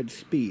rapid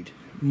speed,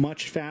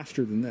 much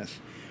faster than this.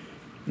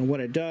 And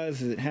what it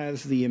does is it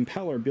has the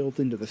impeller built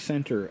into the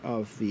center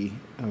of the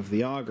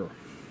auger,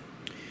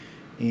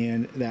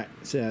 and that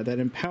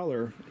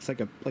impeller, it's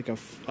like a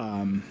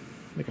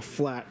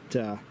flat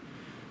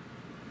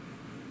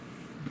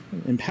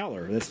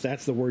impeller.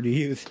 That's the word you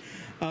use.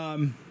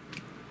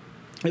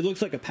 It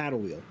looks like a paddle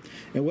wheel,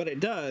 and what it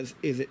does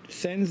is it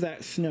sends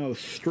that snow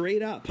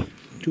straight up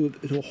to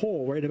a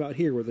hole right about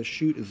here where the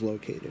chute is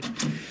located.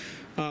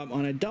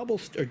 On a dual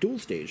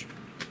stage,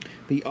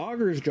 the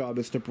auger's job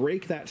is to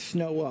break that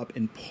snow up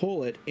and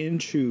pull it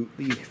into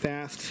the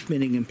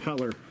fast-spinning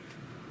impeller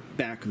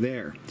back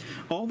there.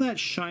 All that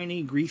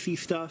shiny, greasy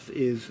stuff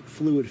is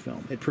fluid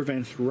film. It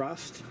prevents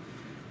rust,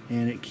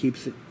 and it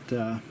keeps it,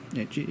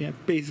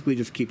 basically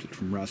just keeps it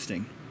from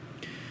rusting.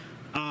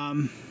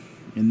 And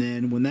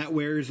then when that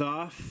wears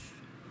off,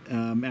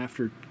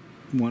 after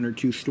 1 or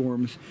 2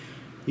 storms,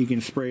 you can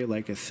spray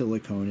like a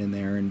silicone in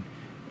there, and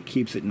it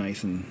keeps it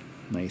nice and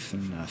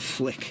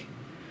slick.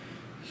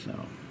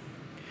 So,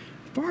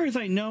 as far as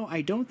I know,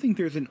 I don't think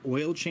there's an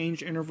oil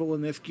change interval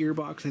in this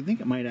gearbox. I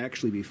think it might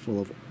actually be full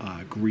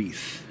of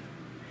grease.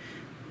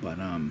 But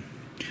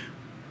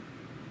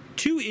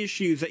 2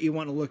 issues that you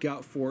want to look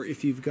out for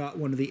if you've got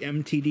one of the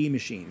MTD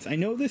machines. I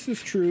know this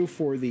is true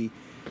for the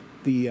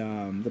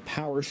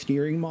power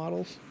steering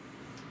models.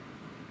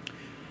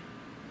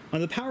 On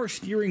the power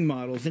steering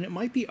models, and it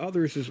might be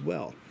others as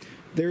well,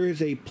 there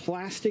is a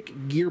plastic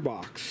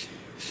gearbox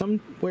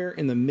somewhere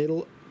in the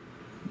middle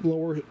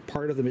lower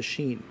part of the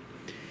machine.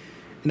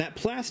 And that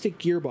plastic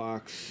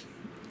gearbox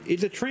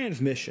is a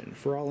transmission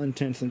for all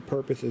intents and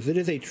purposes. It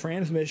is a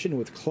transmission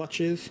with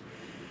clutches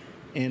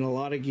and a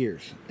lot of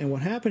gears. And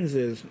what happens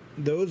is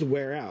those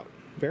wear out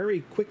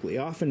very quickly,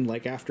 often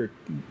like after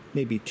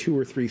maybe 2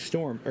 or 3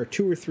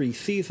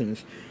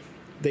 seasons,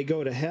 they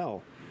go to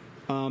hell.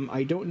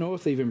 I don't know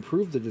if they've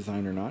improved the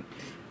design or not,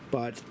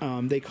 but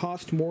they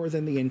cost more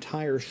than the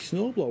entire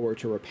snowblower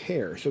to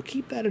repair. So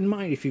keep that in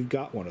mind if you've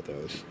got one of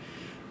those.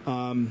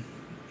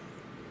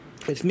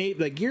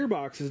 The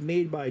gearbox is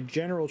made by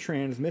General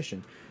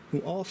Transmission, who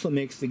also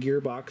makes the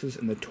gearboxes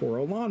in the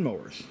Toro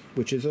lawnmowers,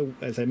 which is,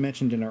 as I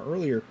mentioned in our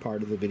earlier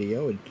part of the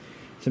video, and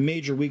it's a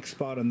major weak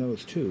spot on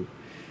those too.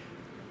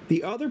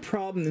 The other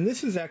problem, and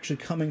this is actually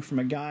coming from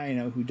a guy I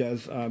know who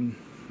does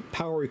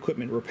power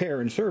equipment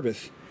repair and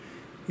service,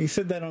 he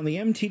said that on the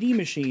MTD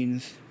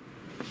machines,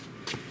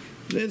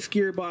 this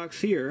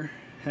gearbox here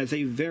has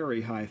a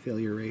very high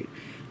failure rate.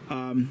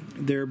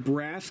 They're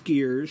brass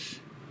gears,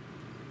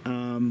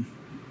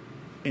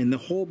 and the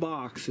whole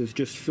box is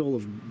just full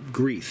of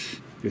grease.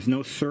 There's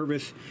no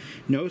service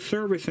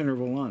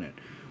interval on it.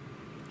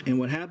 And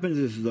what happens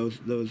is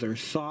those are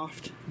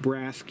soft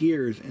brass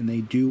gears, and they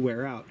do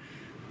wear out.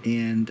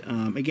 And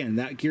again,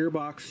 that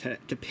gearbox,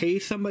 to pay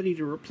somebody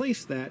to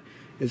replace that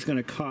is going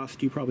to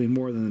cost you probably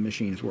more than the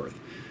machine's worth.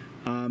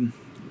 The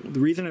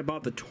reason I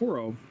bought the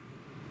Toro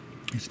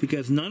is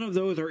because none of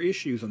those are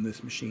issues on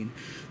this machine.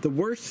 The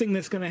worst thing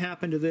that's going to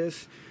happen to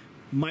this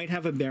might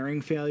have a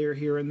bearing failure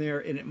here and there,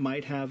 and it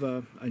might have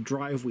a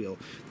drive wheel.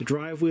 The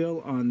drive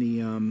wheel on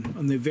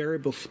the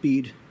variable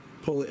speed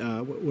pulley,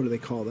 what do they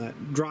call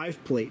that?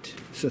 Drive plate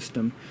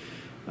system.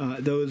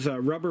 Those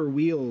rubber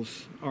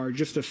wheels are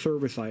just a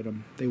service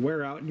item. They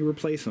wear out and you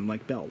replace them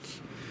like belts.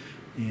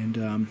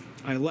 And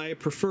I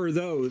prefer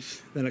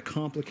those than a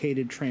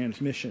complicated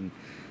transmission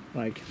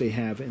like they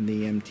have in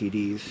the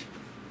MTDs.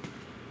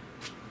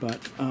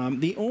 But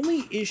the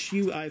only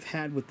issue I've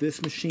had with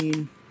this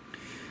machine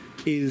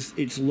is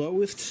its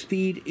lowest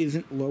speed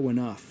isn't low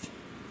enough.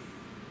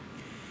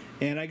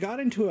 And I got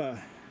into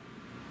a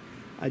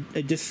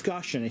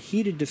discussion, a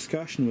heated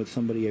discussion with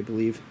somebody, I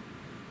believe,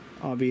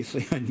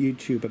 obviously on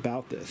YouTube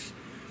about this.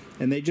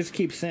 And they just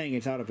keep saying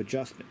it's out of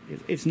adjustment.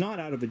 It's not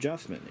out of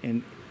adjustment.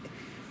 And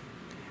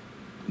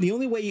the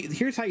only way,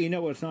 here's how you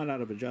know it's not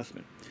out of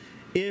adjustment.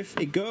 If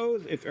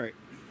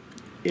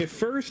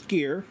first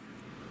gear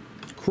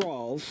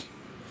crawls,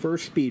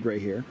 first speed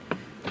right here,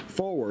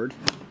 forward,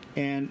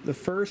 and the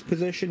first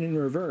position in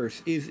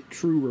reverse is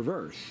true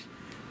reverse,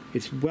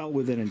 it's well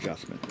within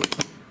adjustment.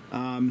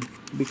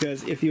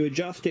 Because if you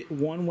adjust it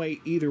one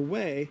way either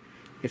way,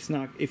 it's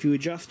not. If you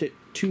adjust it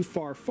too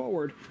far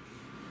forward,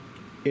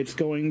 it's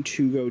going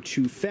to go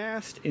too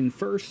fast in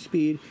first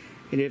speed,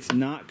 and it's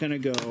not going to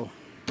go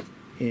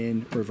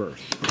in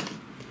reverse.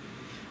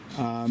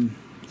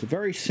 It's a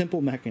very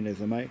simple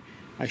mechanism.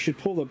 I should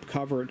pull the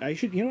cover.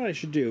 You know what I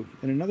should do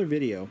in another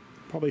video?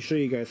 Probably show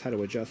you guys how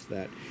to adjust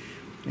that,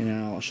 and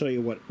I'll show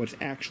you what's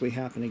actually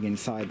happening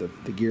inside the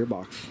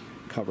gearbox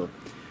cover.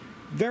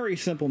 Very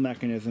simple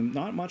mechanism,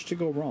 not much to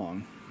go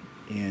wrong,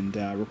 and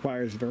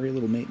requires very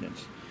little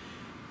maintenance.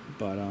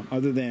 But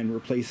other than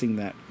replacing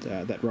that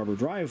rubber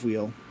drive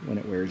wheel when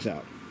it wears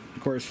out.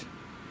 Of course,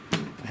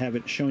 I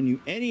haven't shown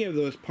you any of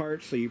those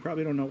parts, so you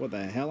probably don't know what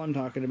the hell I'm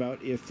talking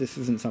about if this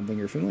isn't something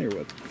you're familiar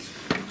with.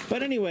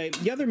 But anyway,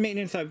 the other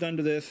maintenance I've done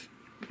to this,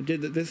 I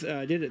did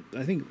it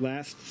I think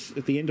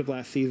at the end of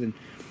last season,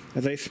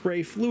 as I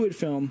spray fluid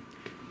film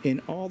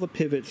in all the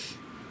pivots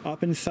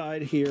up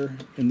inside here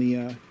in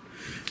the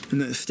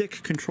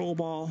stick control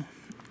ball.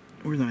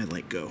 Where did my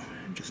light go?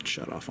 It just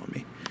shut off on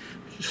me.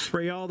 Just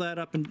spray all that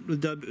up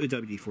with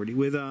WD-40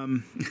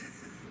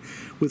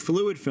 with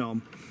fluid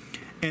film,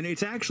 and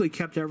it's actually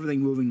kept everything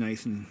moving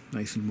nice and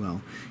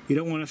well. You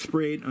don't want to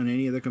spray it on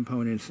any of the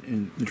components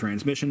in the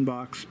transmission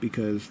box,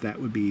 because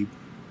that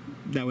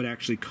would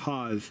actually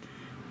cause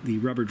the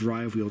rubber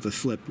drive wheel to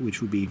slip,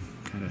 which would be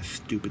kind of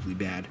stupidly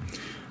bad.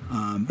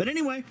 But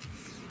anyway,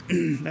 I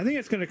think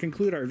that's going to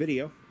conclude our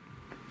video.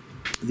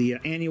 The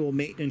annual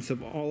maintenance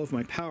of all of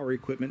my power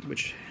equipment,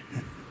 which,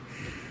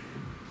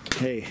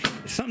 hey,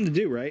 it's something to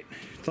do, right?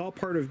 It's all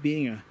part of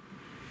being a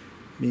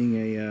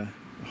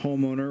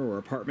homeowner or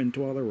apartment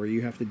dweller, where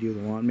you have to do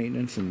the lawn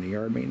maintenance and the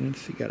yard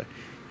maintenance. You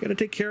gotta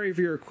take care of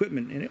your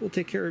equipment, and it will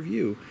take care of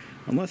you,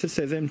 unless it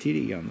says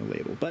MTD on the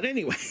label. But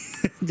anyway,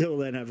 until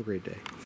then, have a great day.